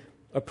been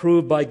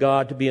approved by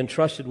God to be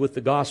entrusted with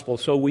the gospel,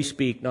 so we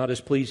speak, not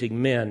as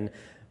pleasing men,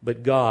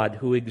 but God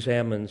who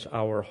examines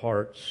our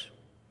hearts.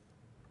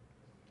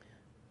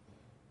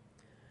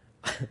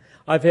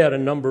 I've had a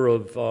number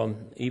of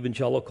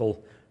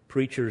evangelical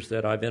preachers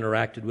that I've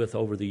interacted with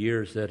over the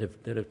years that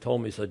have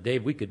told me, said,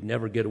 Dave, we could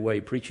never get away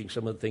preaching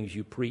some of the things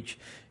you preach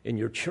in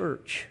your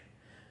church.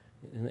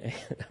 And I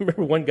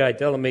remember one guy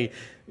telling me,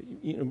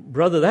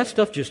 brother, that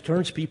stuff just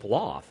turns people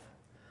off,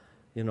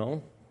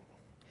 And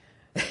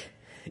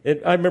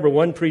I remember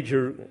one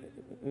preacher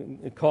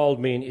called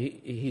me and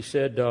he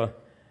said,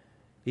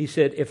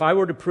 if I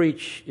were to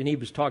preach, and he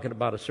was talking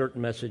about a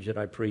certain message that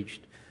I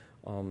preached,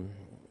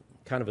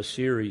 kind of a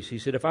series. He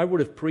said, if I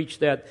would have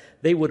preached that,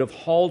 they would have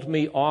hauled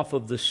me off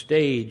of the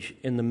stage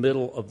in the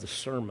middle of the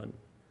sermon.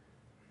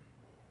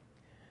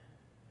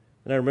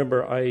 And I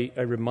remember I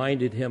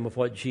reminded him of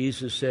what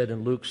Jesus said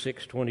in Luke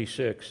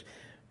 6:26,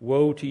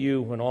 woe to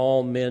you when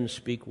all men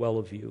speak well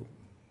of you,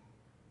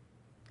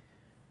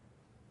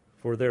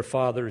 for their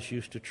fathers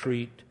used to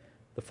treat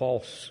the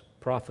false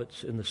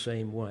prophets in the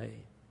same way.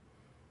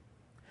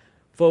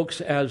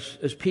 Folks,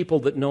 as people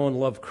that know and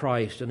love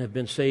Christ and have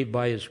been saved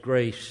by His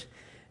grace,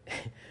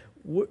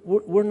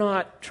 we're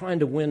not trying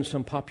to win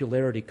some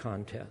popularity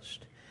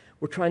contest.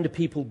 We're trying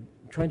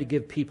to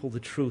give people the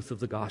truth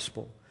of the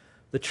gospel,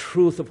 the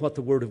truth of what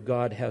the Word of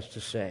God has to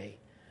say.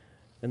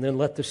 And then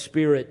let the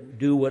Spirit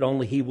do what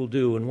only He will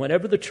do. And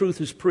whenever the truth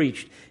is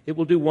preached, it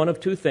will do one of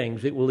two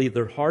things. It will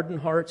either harden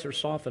hearts or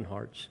soften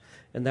hearts.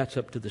 And that's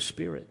up to the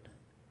Spirit.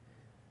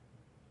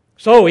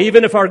 So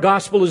even if our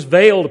gospel is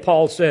veiled,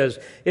 Paul says,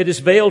 it is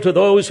veiled to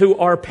those who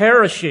are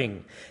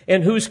perishing,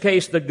 in whose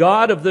case the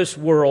God of this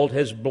world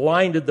has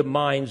blinded the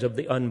minds of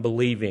the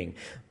unbelieving.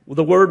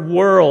 The word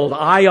world,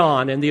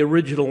 aion, in the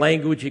original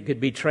language, it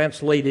could be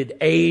translated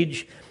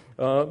age.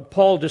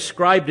 Paul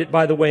described it,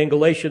 by the way, in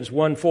Galatians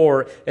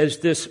 1:4 as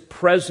this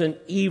present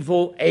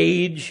evil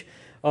age.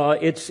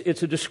 It's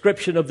a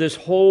description of this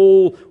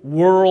whole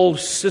world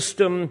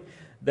system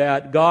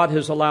that God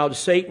has allowed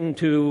Satan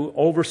to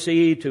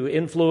oversee, to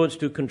influence,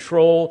 to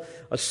control,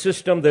 a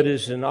system that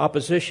is in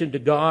opposition to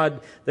God,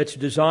 that's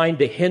designed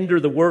to hinder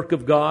the work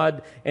of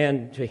God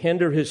and to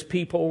hinder His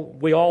people.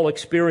 We all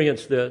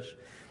experience this.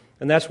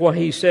 And that's why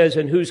he says,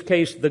 in whose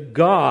case the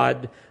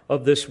God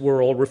of this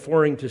world,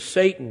 referring to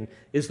Satan,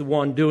 is the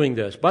one doing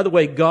this. By the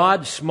way,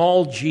 God,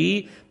 small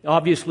g,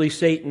 obviously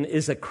Satan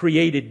is a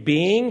created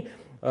being.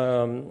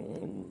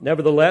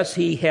 Nevertheless,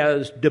 he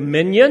has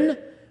dominion,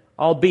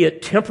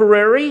 albeit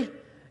temporary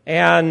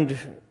and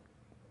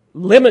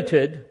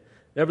limited.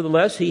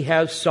 Nevertheless, he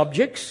has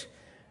subjects.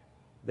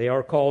 They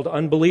are called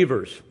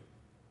unbelievers.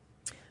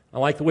 I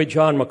like the way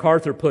John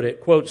MacArthur put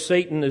it. Quote,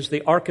 Satan is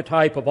the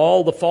archetype of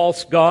all the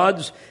false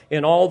gods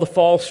and all the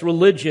false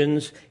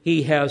religions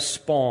he has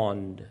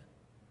spawned.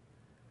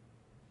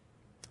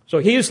 So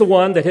he is the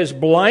one that has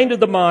blinded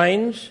the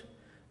minds.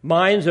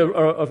 Minds are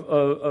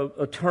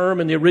a term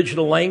in the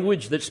original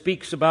language that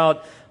speaks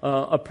about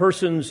a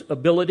person's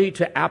ability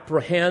to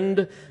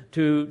apprehend,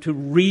 to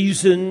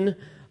reason,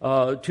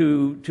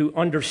 to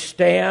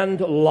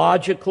understand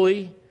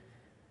logically.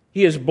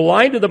 He has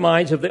blinded the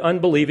minds of the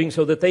unbelieving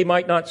so that they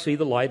might not see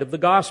the light of the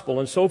gospel,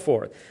 and so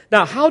forth.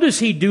 Now, how does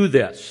he do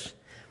this?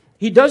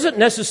 He doesn't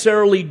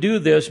necessarily do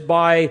this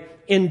by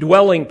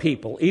indwelling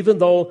people, even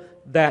though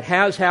that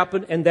has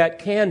happened and that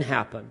can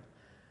happen.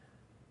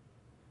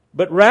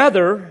 But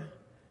rather,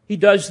 he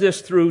does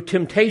this through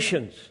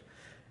temptations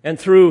and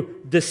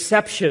through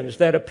deceptions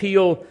that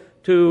appeal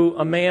to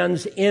a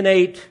man's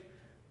innate,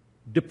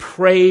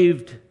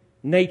 depraved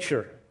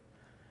nature.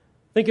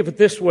 Think of it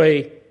this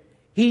way.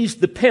 He's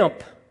the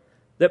pimp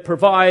that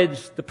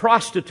provides the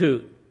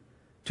prostitute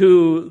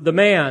to the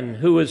man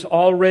who is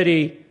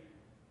already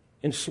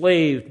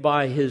enslaved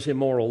by his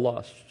immoral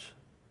lusts.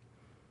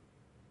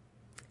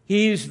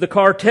 He's the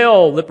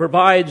cartel that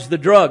provides the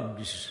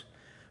drugs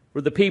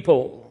for the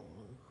people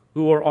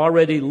who are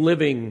already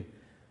living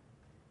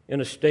in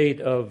a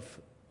state of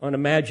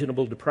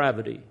unimaginable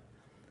depravity.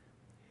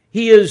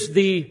 He is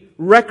the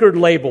record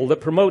label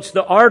that promotes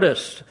the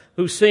artists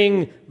who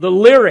sing the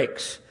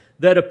lyrics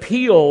that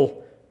appeal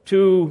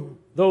to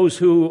those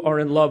who are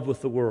in love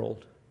with the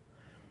world.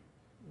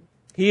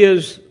 He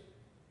is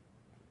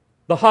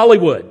the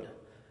Hollywood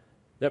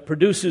that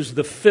produces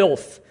the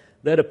filth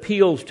that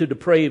appeals to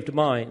depraved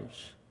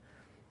minds.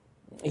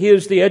 He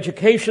is the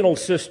educational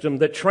system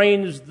that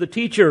trains the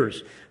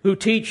teachers who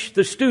teach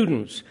the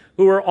students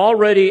who are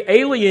already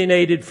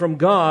alienated from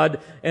God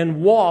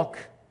and walk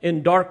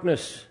in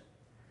darkness.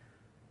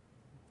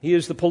 He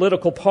is the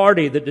political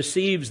party that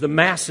deceives the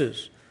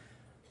masses,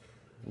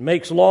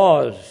 makes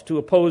laws to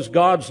oppose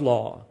God's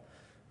law,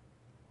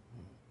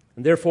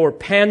 and therefore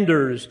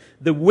panders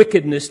the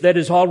wickedness that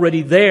is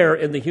already there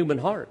in the human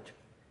heart.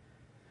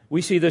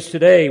 We see this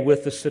today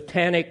with the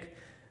satanic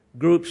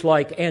groups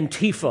like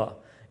Antifa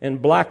and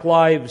Black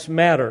Lives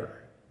Matter,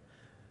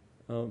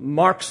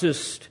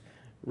 Marxist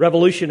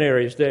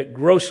revolutionaries that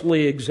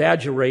grossly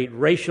exaggerate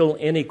racial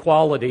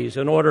inequalities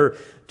in order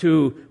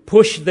to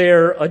push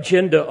their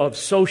agenda of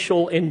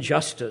social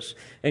injustice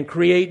and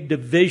create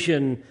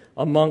division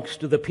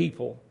amongst the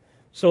people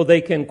so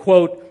they can,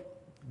 quote,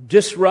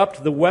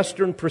 disrupt the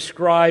Western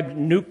prescribed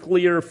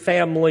nuclear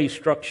family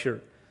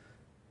structure.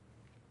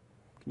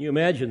 Can you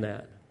imagine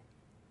that?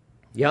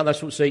 Yeah,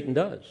 that's what Satan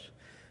does.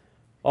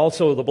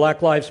 Also, the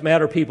Black Lives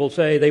Matter people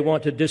say they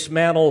want to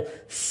dismantle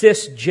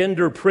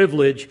cisgender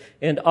privilege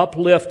and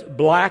uplift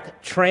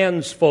black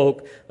trans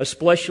folk,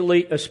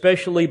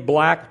 especially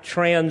black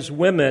trans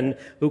women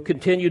who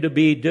continue to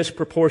be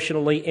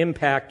disproportionately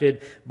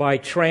impacted by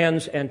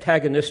trans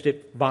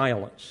antagonistic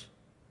violence.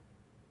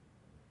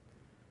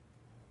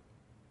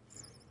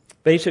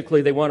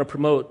 Basically, they want to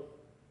promote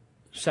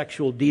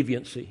sexual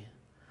deviancy,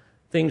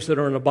 things that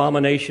are an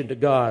abomination to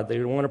God.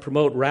 They want to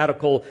promote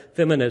radical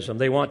feminism.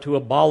 They want to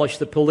abolish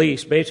the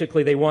police.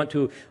 Basically, they want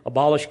to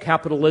abolish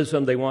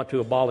capitalism. They want to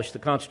abolish the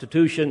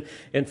Constitution.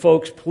 And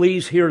folks,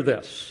 please hear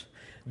this.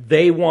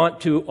 They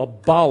want to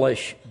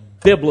abolish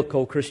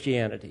biblical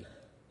Christianity.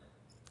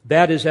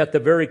 That is at the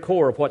very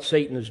core of what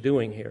Satan is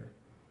doing here.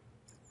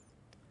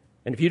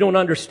 And if you don't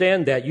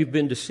understand that, you've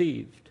been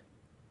deceived.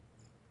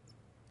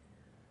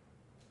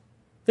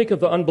 Think of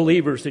the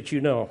unbelievers that you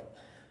know.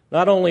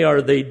 Not only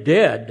are they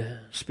dead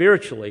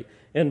spiritually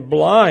and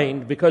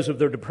blind because of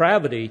their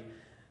depravity,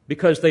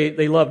 because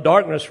they love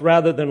darkness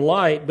rather than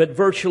light, but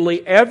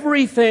virtually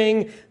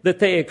everything that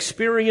they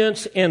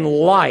experience in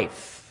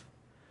life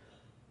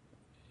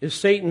is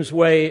Satan's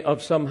way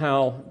of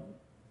somehow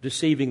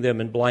deceiving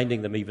them and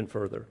blinding them even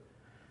further.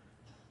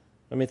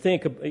 I mean,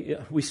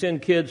 we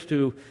send kids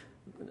to,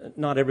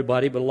 not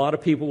everybody, but a lot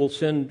of people will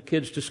send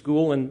kids to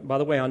school, and by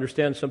the way, I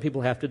understand some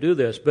people have to do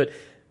this, but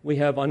we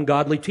have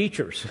ungodly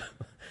teachers.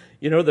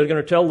 They're going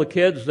to tell the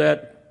kids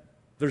that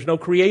there's no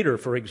creator,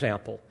 for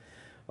example.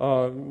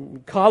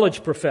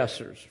 College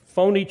professors,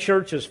 phony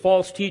churches,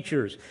 false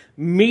teachers,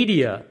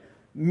 media,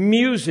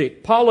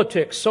 music,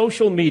 politics,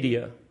 social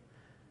media.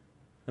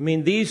 I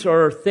mean, these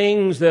are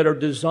things that are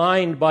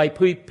designed by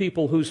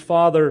people whose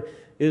father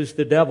is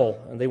the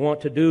devil, and they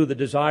want to do the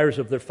desires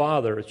of their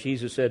father, as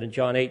Jesus said in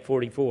John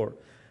 8:44.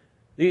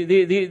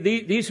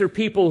 These are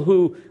people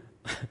who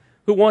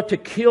want to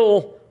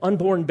kill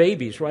unborn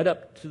babies right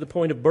up to the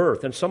point of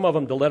birth, and some of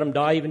them to let them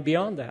die even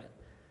beyond that.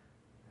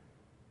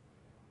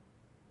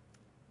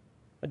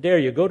 I dare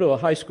you, go to a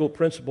high school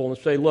principal and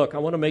say, look, I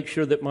want to make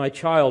sure that my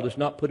child is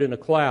not put in a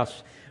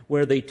class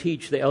where they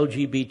teach the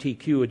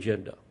LGBTQ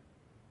agenda.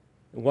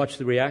 And watch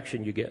the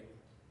reaction you get.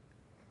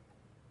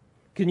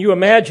 Can you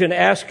imagine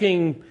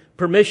asking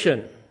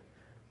permission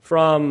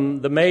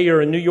from the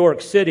mayor in New York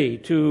City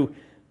to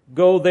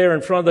go there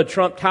in front of the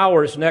Trump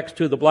Towers next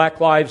to the Black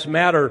Lives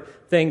Matter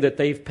thing that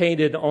they've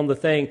painted on the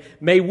thing?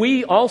 May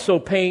we also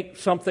paint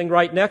something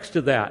right next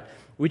to that?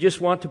 We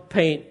just want to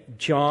paint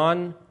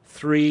John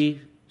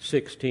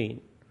 3:16.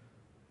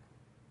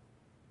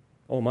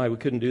 Oh my, we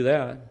couldn't do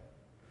that.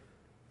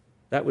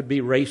 That would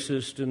be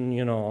racist, and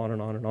on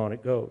and on and on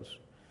it goes.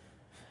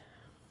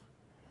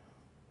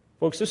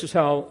 Folks, this is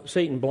how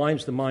Satan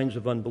blinds the minds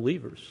of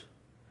unbelievers.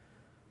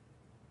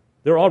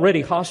 They're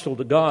already hostile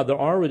to God. They're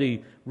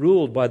already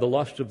ruled by the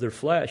lust of their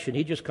flesh, and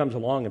he just comes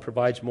along and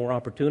provides more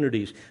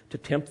opportunities to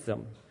tempt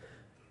them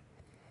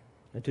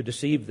and to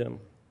deceive them.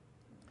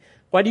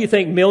 Why do you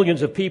think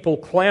millions of people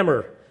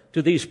clamor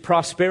to these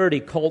prosperity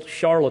cult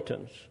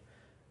charlatans?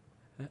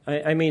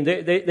 I mean,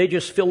 they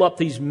just fill up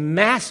these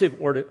massive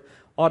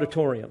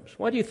auditoriums.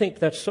 Why do you think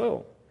that's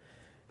so?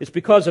 It's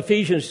because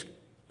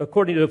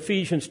according to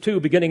Ephesians 2,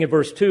 beginning in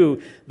verse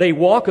 2, they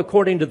walk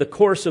according to the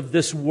course of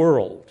this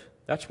world.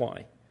 That's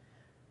why.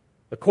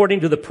 According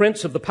to the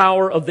prince of the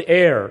power of the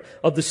air,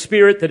 of the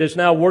spirit that is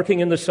now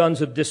working in the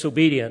sons of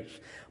disobedience.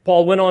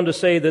 Paul went on to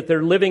say that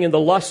they're living in the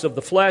lusts of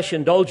the flesh,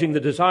 indulging the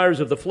desires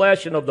of the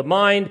flesh and of the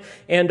mind,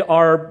 and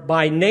are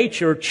by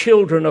nature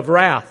children of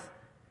wrath.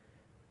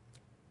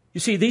 You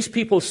see, these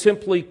people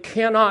simply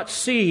cannot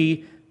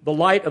see the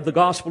light of the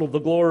gospel of the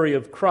glory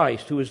of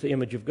Christ, who is the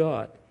image of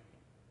God.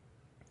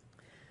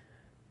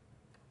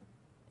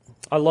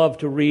 I love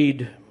to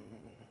read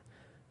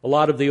a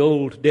lot of the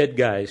old dead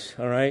guys,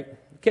 all right?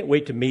 Can't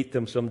wait to meet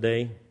them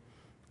someday.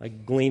 I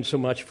glean so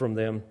much from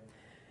them.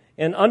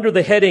 And under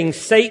the heading,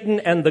 Satan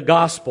and the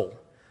Gospel,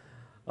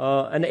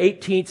 an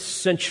 18th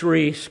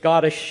century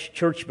Scottish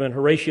churchman,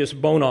 Horatius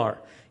Bonar,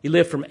 he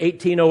lived from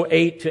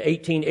 1808 to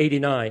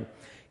 1889.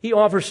 He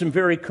offers some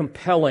very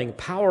compelling,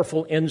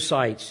 powerful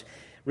insights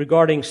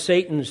regarding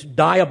Satan's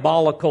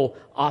diabolical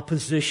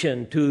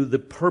opposition to the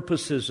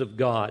purposes of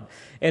God.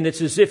 And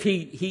it's as if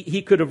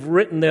he could have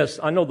written this.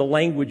 I know the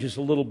language is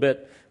a little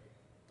bit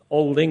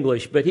Old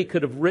English, but he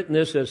could have written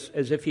this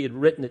as if he had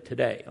written it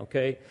today,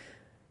 okay? I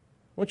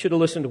want you to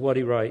listen to what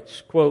he writes.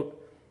 Quote,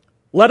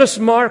 "Let us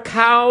mark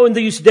how in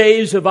these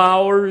days of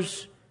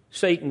ours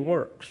Satan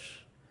works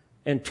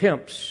and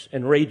tempts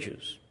and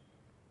rages.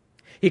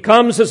 He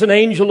comes as an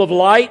angel of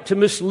light to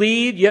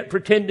mislead, yet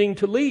pretending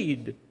to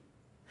lead,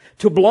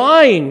 to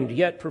blind,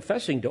 yet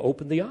professing to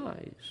open the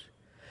eyes,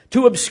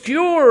 to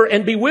obscure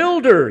and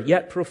bewilder,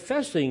 yet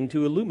professing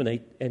to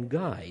illuminate and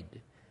guide.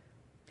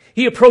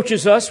 He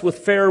approaches us with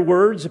fair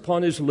words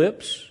upon his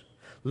lips,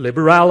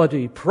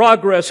 Liberality,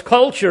 progress,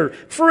 culture,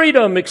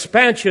 freedom,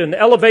 expansion,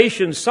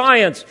 elevation,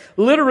 science,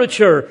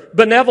 literature,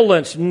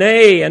 benevolence,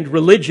 nay, and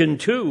religion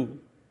too.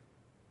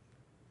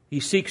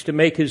 He seeks to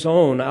make his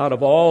own out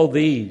of all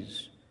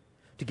these,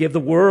 to give the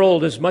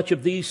world as much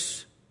of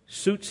these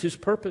suits his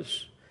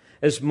purpose,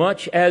 as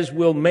much as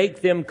will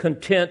make them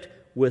content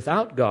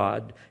without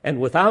God and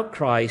without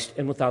Christ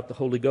and without the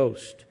Holy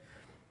Ghost.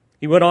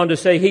 He went on to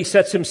say he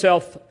sets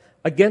himself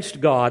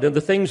against God and the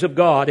things of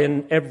God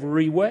in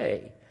every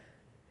way.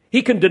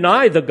 He can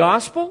deny the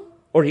gospel,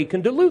 or he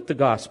can dilute the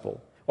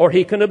gospel, or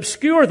he can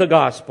obscure the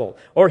gospel,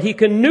 or he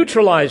can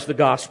neutralize the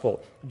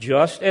gospel,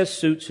 just as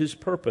suits his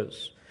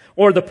purpose,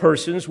 or the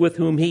persons with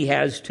whom he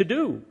has to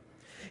do.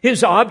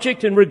 His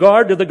object in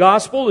regard to the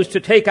gospel is to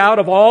take out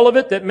of all of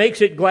it that makes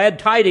it glad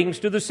tidings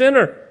to the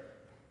sinner.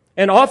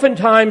 And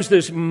oftentimes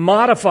this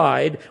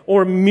modified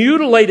or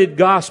mutilated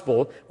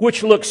gospel,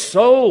 which looks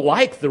so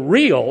like the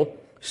real,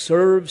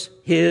 serves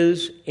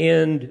his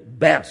end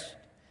best.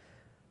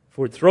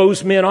 For it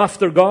throws men off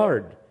their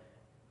guard,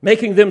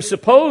 making them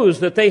suppose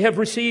that they have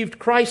received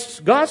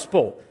Christ's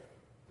gospel,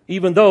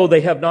 even though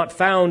they have not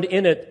found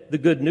in it the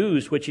good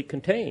news which it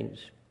contains.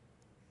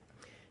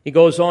 He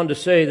goes on to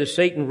say that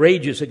Satan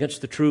rages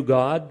against the true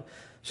God,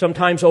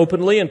 sometimes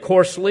openly and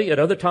coarsely, at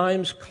other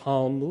times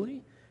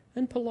calmly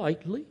and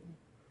politely,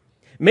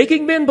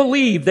 making men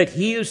believe that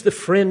he is the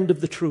friend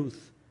of the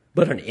truth,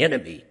 but an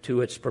enemy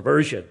to its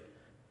perversion.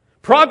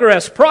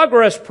 Progress,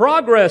 progress,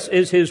 progress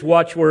is his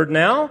watchword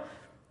now,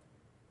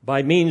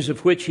 by means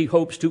of which he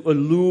hopes to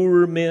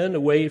allure men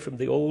away from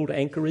the old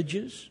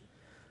anchorages,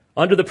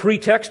 under the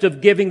pretext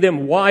of giving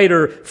them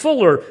wider,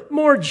 fuller,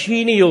 more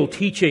genial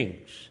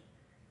teachings.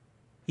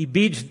 He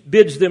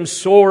bids them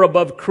soar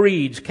above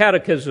creeds,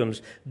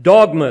 catechisms,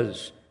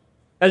 dogmas,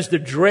 as the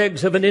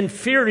dregs of an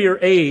inferior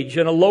age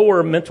and a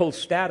lower mental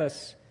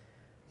status.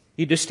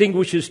 He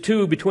distinguishes,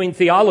 too, between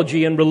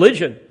theology and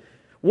religion,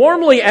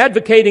 warmly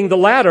advocating the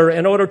latter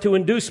in order to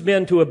induce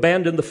men to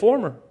abandon the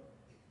former.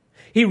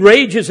 He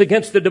rages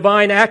against the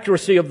divine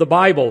accuracy of the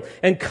Bible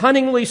and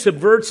cunningly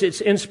subverts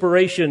its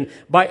inspiration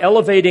by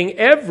elevating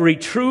every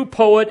true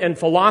poet and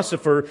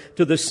philosopher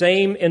to the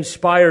same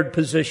inspired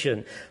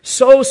position.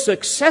 So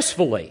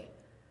successfully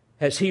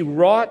has he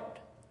wrought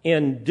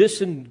in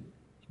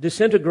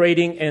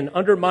disintegrating and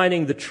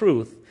undermining the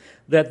truth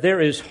that there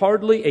is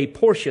hardly a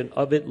portion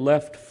of it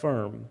left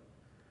firm.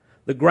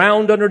 The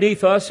ground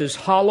underneath us is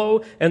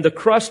hollow, and the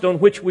crust on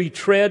which we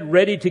tread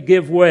ready to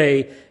give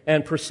way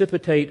and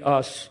precipitate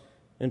us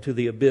into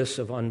the abyss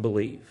of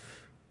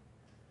unbelief.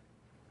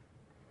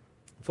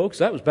 Folks,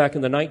 that was back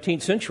in the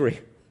 19th century.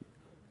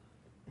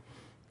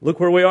 Look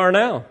where we are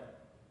now.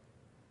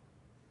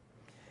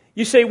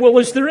 You say, well,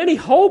 is there any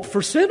hope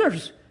for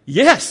sinners?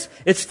 Yes,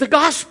 it's the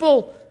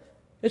gospel.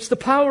 It's the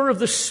power of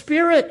the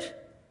Spirit.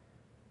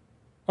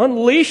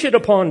 Unleash it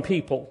upon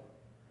people.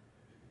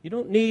 You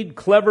don't need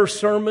clever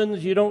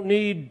sermons. You don't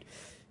need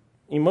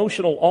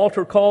emotional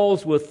altar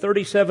calls with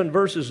 37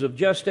 verses of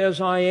just as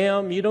I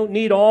am. You don't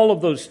need all of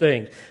those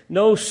things.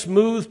 No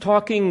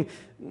smooth-talking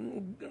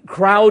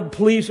crowd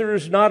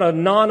pleasers, not a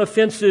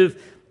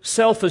non-offensive,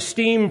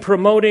 self-esteem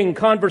promoting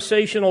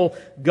conversational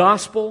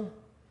gospel.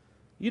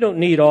 You don't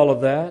need all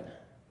of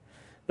that.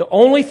 The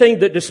only thing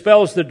that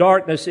dispels the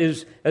darkness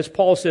is, as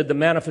Paul said, the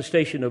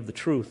manifestation of the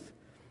truth.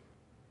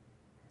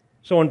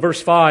 So in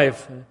verse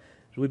 5,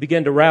 as we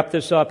begin to wrap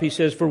this up, he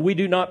says, "For we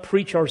do not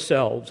preach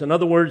ourselves." In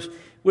other words,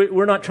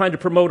 we're not trying to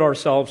promote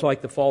ourselves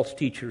like the false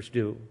teachers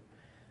do.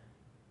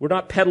 We're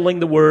not peddling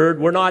the word.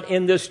 We're not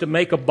in this to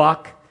make a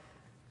buck.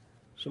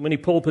 So many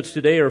pulpits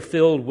today are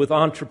filled with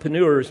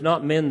entrepreneurs,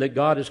 not men that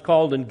God has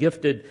called and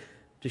gifted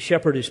to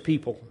shepherd his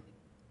people.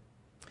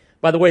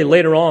 By the way,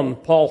 later on,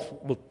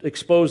 Paul will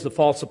expose the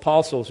false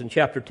apostles in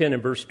chapter 10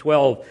 and verse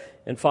 12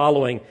 and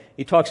following.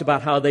 He talks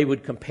about how they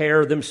would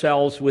compare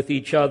themselves with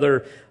each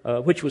other,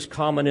 which was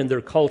common in their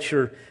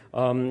culture,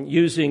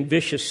 using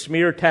vicious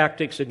smear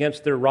tactics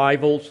against their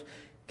rivals.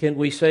 Can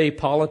we say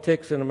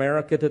politics in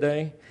America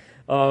today?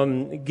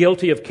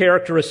 Guilty of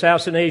character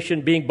assassination,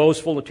 being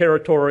boastful and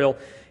territorial.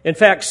 In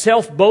fact,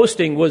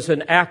 self-boasting was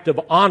an act of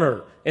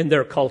honor in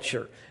their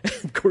culture.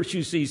 Of course,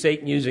 you see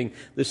Satan using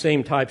the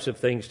same types of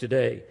things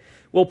today.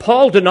 Well,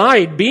 Paul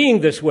denied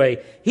being this way.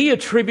 He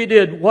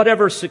attributed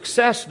whatever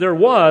success there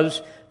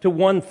was to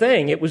one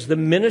thing. It was the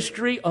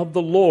ministry of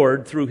the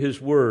Lord through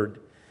his word.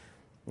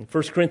 In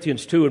 1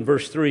 Corinthians 2 and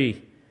verse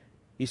 3,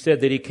 he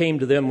said that he came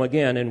to them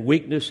again in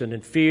weakness and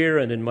in fear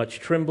and in much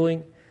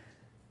trembling.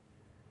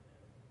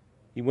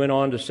 He went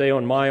on to say,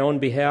 "On my own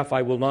behalf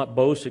I will not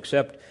boast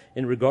except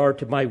in regard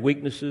to my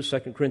weaknesses,"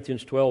 2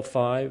 Corinthians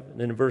 12:5.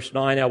 And then in verse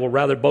 9, "I will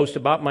rather boast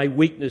about my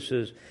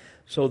weaknesses,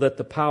 so that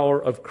the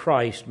power of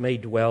Christ may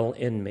dwell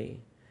in me."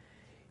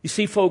 You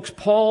see, folks,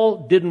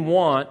 Paul didn't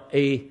want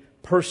a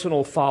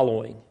personal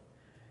following.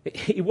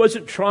 He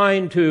wasn't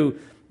trying to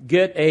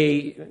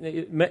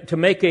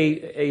make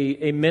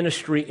a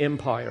ministry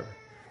empire.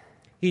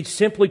 He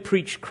simply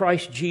preached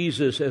Christ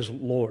Jesus as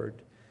Lord.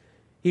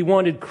 He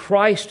wanted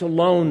Christ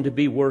alone to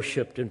be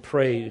worshiped and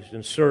praised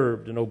and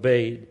served and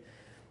obeyed.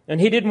 And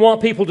he didn't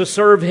want people to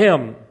serve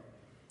him.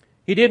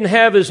 He didn't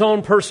have his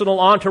own personal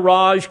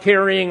entourage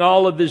carrying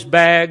all of his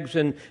bags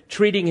and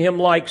treating him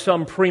like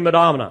some prima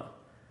donna.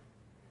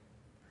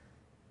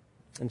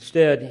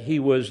 Instead, he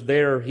was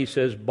there, he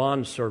says,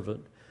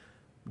 bondservant.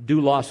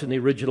 Doulos in the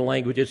original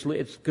language,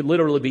 it could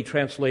literally be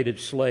translated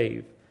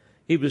slave.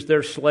 He was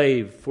their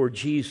slave for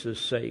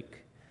Jesus' sake.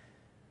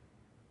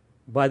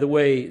 By the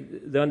way,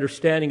 the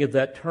understanding of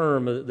that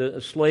term, the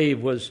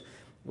slave was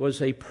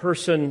a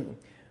person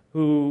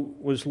who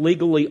was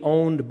legally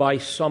owned by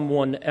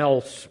someone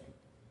else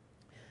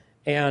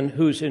and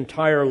whose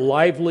entire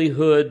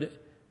livelihood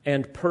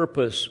and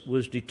purpose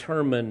was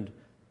determined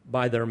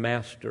by their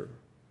master.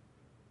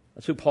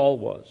 That's who Paul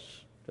was.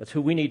 That's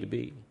who we need to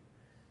be.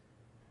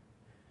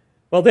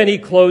 Well, then he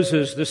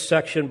closes this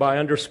section by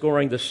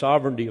underscoring the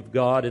sovereignty of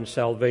God in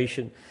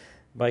salvation,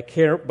 by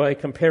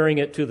comparing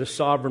it to the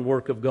sovereign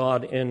work of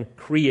God in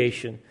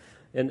creation.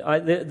 And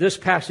this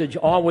passage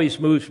always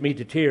moves me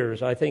to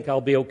tears. I think I'll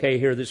be okay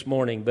here this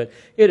morning, but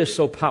it is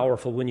so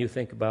powerful when you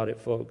think about it,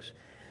 folks,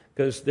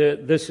 because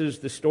this is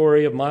the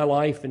story of my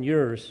life and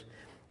yours.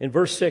 In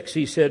verse 6,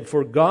 he said,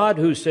 "For God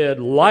who said,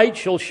 'Light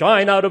shall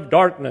shine out of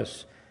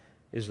darkness,'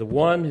 is the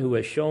one who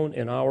has shone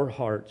in our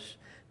hearts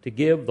to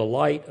give the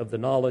light of the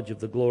knowledge of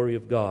the glory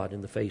of God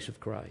in the face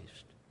of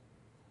Christ."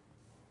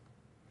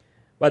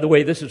 By the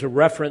way, this is a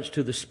reference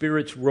to the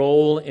Spirit's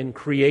role in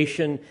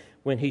creation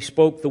when he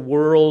spoke the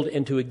world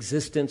into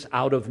existence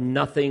out of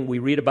nothing. We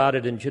read about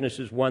it in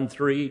Genesis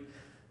 1:3.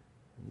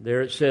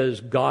 There it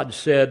says, God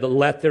said,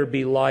 "Let there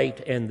be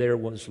light," and there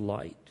was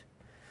light.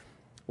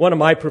 One of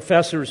my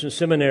professors in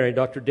seminary,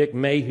 Dr. Dick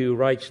Mayhew,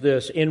 writes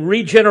this: "In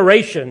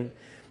regeneration,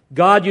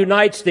 God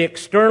unites the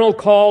external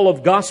call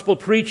of gospel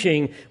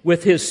preaching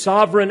with his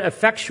sovereign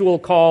effectual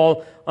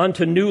call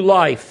unto new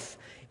life.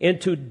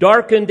 Into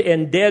darkened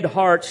and dead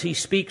hearts he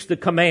speaks the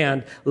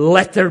command,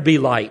 'Let there be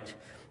light.'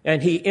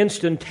 And he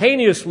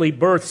instantaneously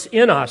births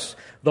in us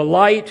the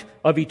light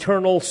of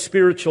eternal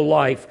spiritual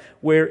life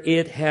where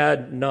it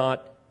had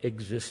not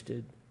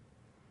existed."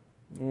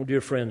 Oh, dear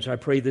friends, I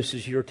pray this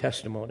is your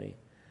testimony.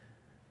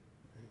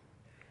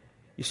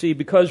 You see,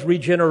 because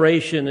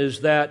regeneration is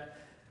that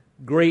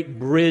great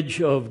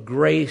bridge of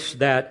grace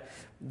that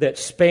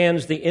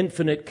spans the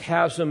infinite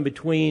chasm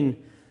between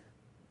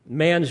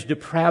man's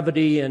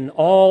depravity and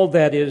all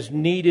that is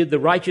needed, the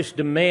righteous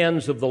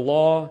demands of the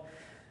law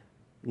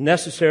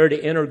necessary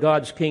to enter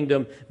God's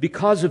kingdom.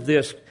 Because of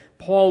this,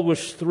 Paul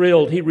was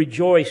thrilled. He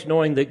rejoiced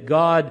knowing that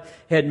God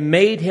had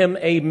made him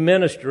a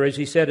minister, as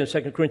he said in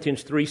 2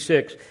 Corinthians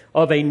 3:6,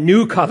 of a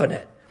new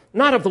covenant.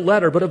 Not of the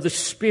letter, but of the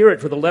Spirit,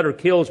 for the letter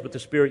kills, but the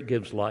Spirit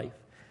gives life.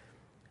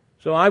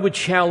 So I would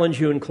challenge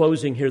you in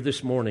closing here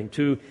this morning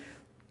to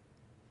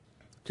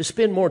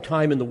spend more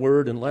time in the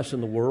Word and less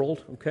in the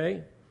world,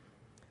 okay?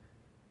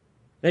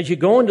 As you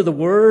go into the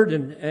Word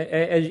and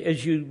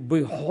as you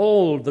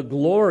behold the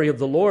glory of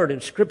the Lord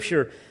in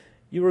Scripture,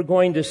 you are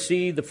going to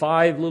see the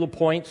 5 little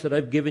points that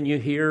I've given you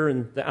here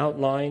in the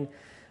outline.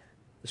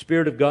 The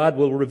Spirit of God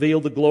will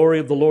reveal the glory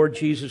of the Lord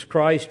Jesus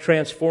Christ,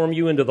 transform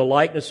you into the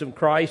likeness of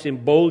Christ,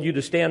 embolden you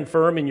to stand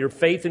firm in your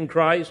faith in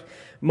Christ,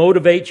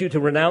 motivate you to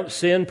renounce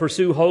sin,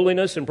 pursue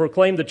holiness, and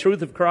proclaim the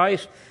truth of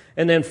Christ.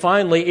 And then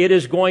finally, it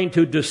is going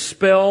to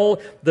dispel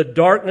the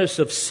darkness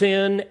of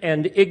sin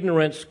and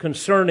ignorance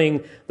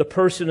concerning the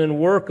person and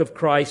work of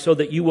Christ so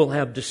that you will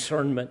have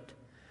discernment.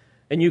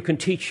 And you can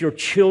teach your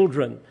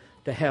children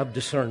to have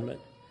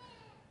discernment.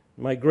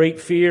 My great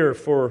fear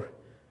for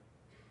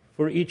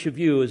each of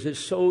you is it's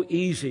so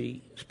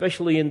easy,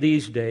 especially in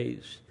these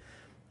days,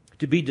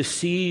 to be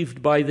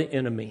deceived by the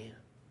enemy.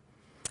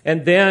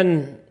 And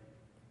then,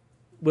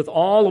 with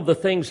all of the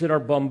things that are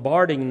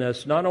bombarding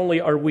us, not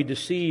only are we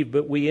deceived,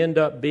 but we end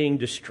up being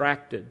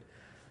distracted.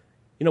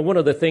 You know, one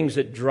of the things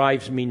that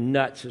drives me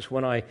nuts is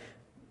when I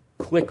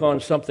click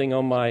on something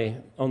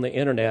on the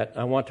internet,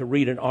 I want to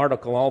read an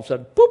article, all of a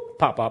sudden, boop,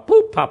 pop up,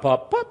 boop, pop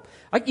up, pop.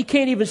 You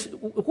can't even,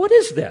 what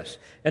is this?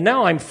 And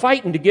now I'm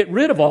fighting to get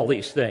rid of all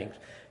these things.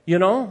 You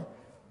know,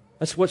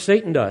 that's what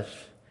Satan does.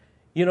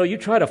 You know, you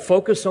try to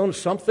focus on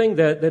something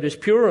that is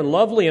pure and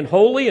lovely and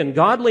holy and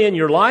godly in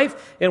your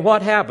life, and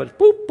what happens?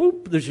 Boop,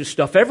 boop, there's just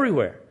stuff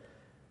everywhere.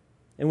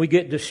 And we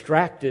get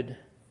distracted.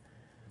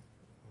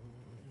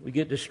 We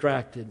get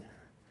distracted.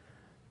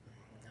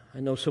 I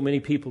know so many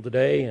people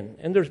today,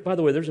 and there's, by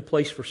the way, there's a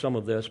place for some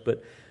of this,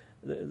 but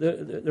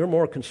they're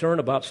more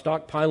concerned about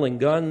stockpiling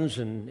guns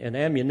and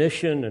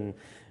ammunition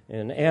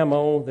and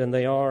ammo than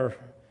they are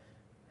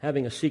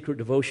having a secret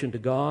devotion to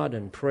God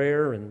and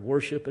prayer and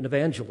worship and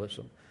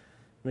evangelism.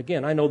 And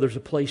again, I know there's a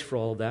place for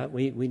all of that.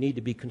 We need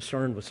to be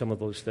concerned with some of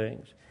those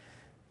things.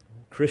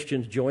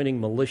 Christians joining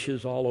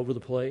militias all over the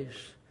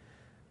place.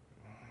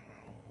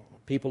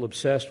 People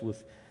obsessed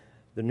with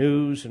the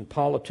news and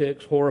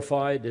politics,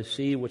 horrified to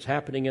see what's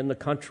happening in the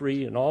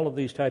country and all of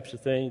these types of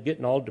things,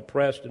 getting all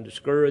depressed and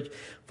discouraged.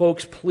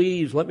 Folks,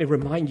 please, let me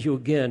remind you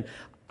again,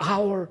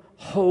 our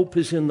hope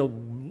is in the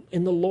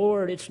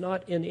Lord. It's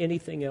not in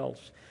anything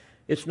else.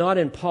 It's not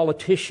in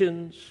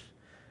politicians.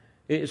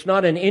 It's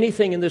not in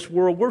anything in this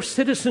world. We're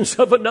citizens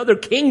of another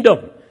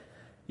kingdom.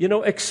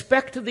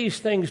 Expect these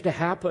things to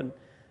happen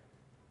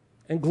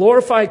and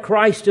glorify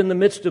Christ in the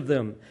midst of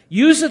them.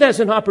 Use it as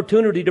an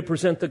opportunity to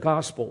present the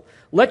gospel.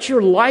 Let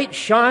your light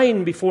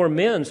shine before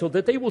men so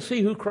that they will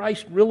see who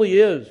Christ really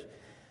is.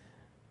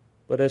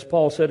 But as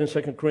Paul said in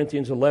 2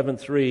 Corinthians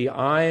 11:3,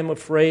 I am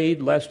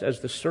afraid lest as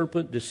the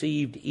serpent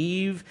deceived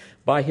Eve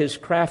by his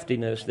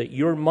craftiness, that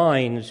your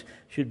minds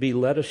should be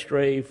led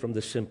astray from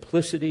the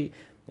simplicity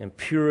and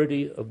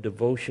purity of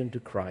devotion to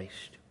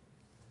Christ.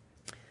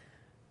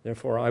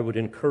 Therefore, I would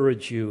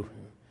encourage you,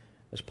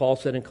 as Paul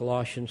said in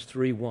Colossians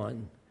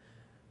 3:1,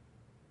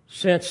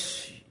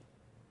 since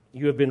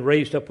you have been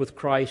raised up with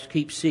Christ,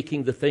 keep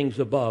seeking the things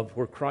above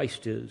where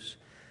Christ is,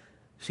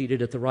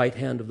 seated at the right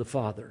hand of the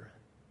Father.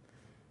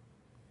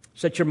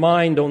 Set your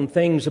mind on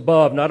things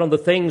above, not on the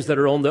things that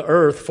are on the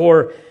earth,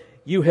 for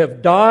you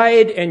have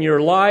died and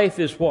your life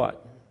is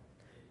what?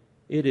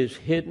 It is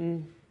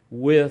hidden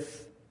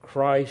with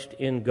Christ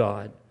in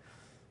God.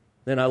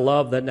 Then I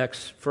love that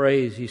next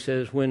phrase. He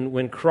says,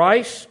 when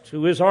Christ,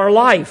 who is our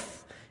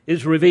life,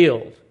 is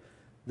revealed,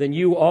 then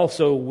you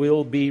also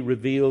will be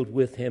revealed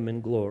with Him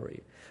in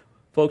glory.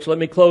 Folks, let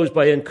me close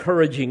by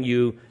encouraging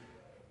you.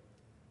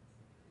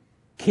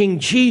 King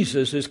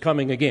Jesus is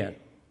coming again.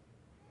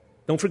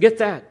 Don't forget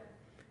that.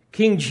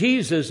 King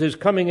Jesus is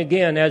coming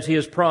again as He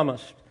has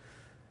promised.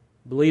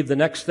 I believe the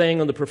next thing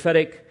on the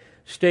prophetic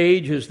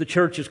stage is the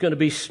church is going to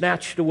be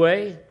snatched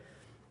away.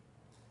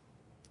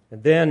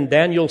 And then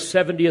Daniel's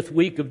 70th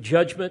week of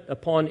judgment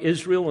upon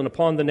Israel and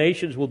upon the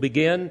nations will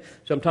begin,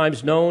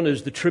 sometimes known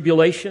as the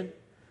tribulation.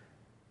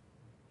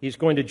 He's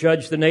going to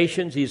judge the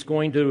nations. He's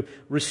going to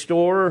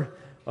restore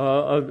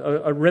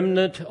a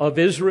remnant of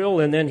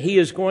Israel, and then He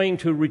is going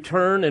to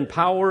return in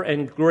power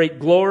and great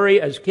glory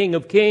as King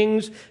of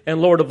Kings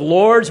and Lord of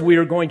Lords. We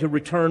are going to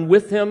return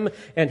with Him,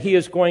 and He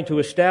is going to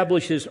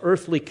establish His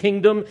earthly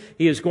kingdom.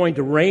 He is going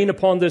to reign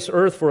upon this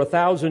earth for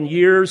 1,000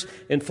 years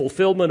in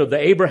fulfillment of the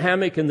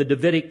Abrahamic and the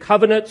Davidic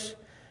covenants,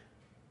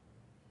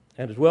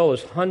 and as well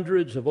as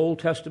hundreds of Old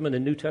Testament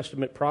and New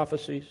Testament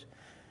prophecies.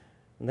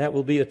 And that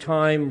will be a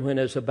time when,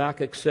 as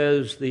Habakkuk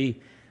says, the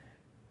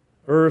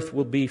earth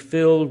will be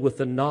filled with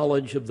the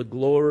knowledge of the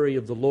glory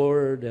of the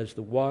Lord as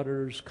the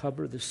waters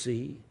cover the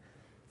sea.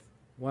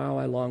 Wow,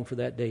 I long for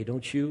that day,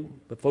 don't you?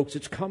 But folks,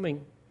 it's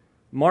coming.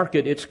 Mark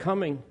it, it's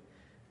coming.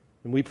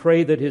 And we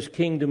pray that His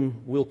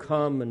kingdom will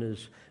come and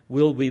His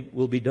will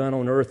be done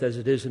on earth as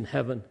it is in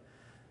heaven.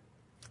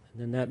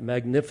 And then that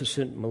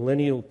magnificent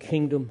millennial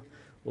kingdom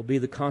will be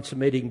the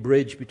consummating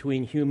bridge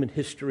between human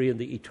history and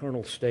the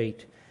eternal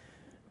state.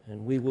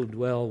 And we will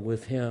dwell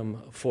with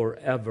Him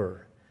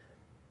forever.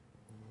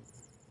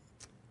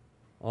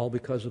 All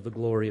because of the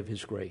glory of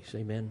His grace.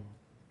 Amen.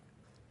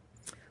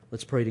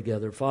 Let's pray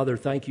together. Father,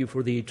 thank You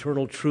for the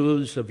eternal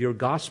truths of Your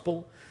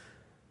gospel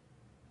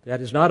that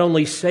has not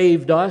only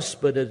saved us,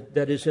 but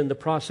that is in the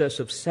process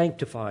of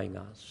sanctifying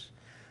us.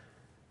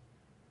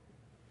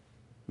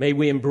 May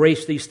we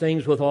embrace these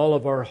things with all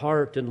of our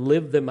heart and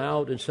live them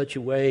out in such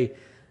a way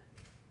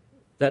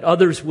that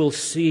others will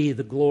see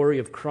the glory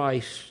of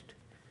Christ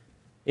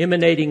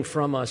emanating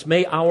from us.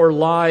 May our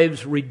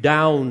lives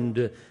redound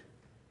to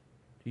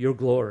Your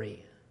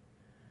glory.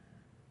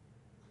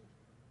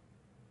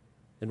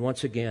 And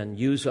once again,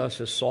 use us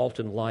as salt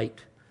and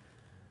light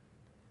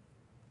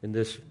in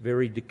this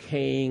very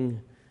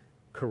decaying,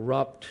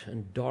 corrupt,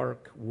 and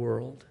dark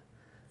world,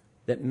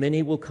 that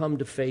many will come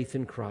to faith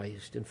in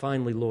Christ. And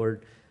finally,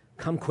 Lord,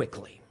 come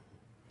quickly.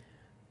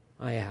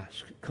 I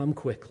ask, come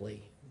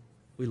quickly.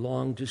 We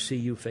long to see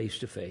You face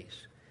to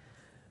face.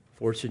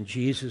 For it's in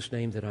Jesus'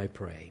 name that I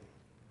pray.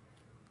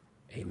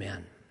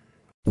 Amen.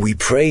 We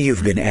pray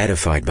you've been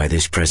edified by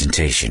this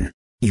presentation.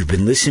 You've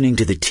been listening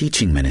to the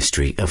teaching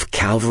ministry of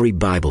Calvary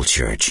Bible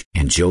Church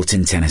in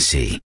Jolton,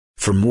 Tennessee.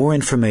 For more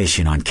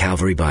information on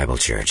Calvary Bible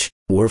Church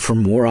or for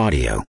more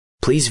audio,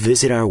 please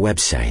visit our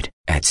website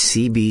at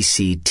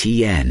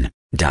cbctn.org.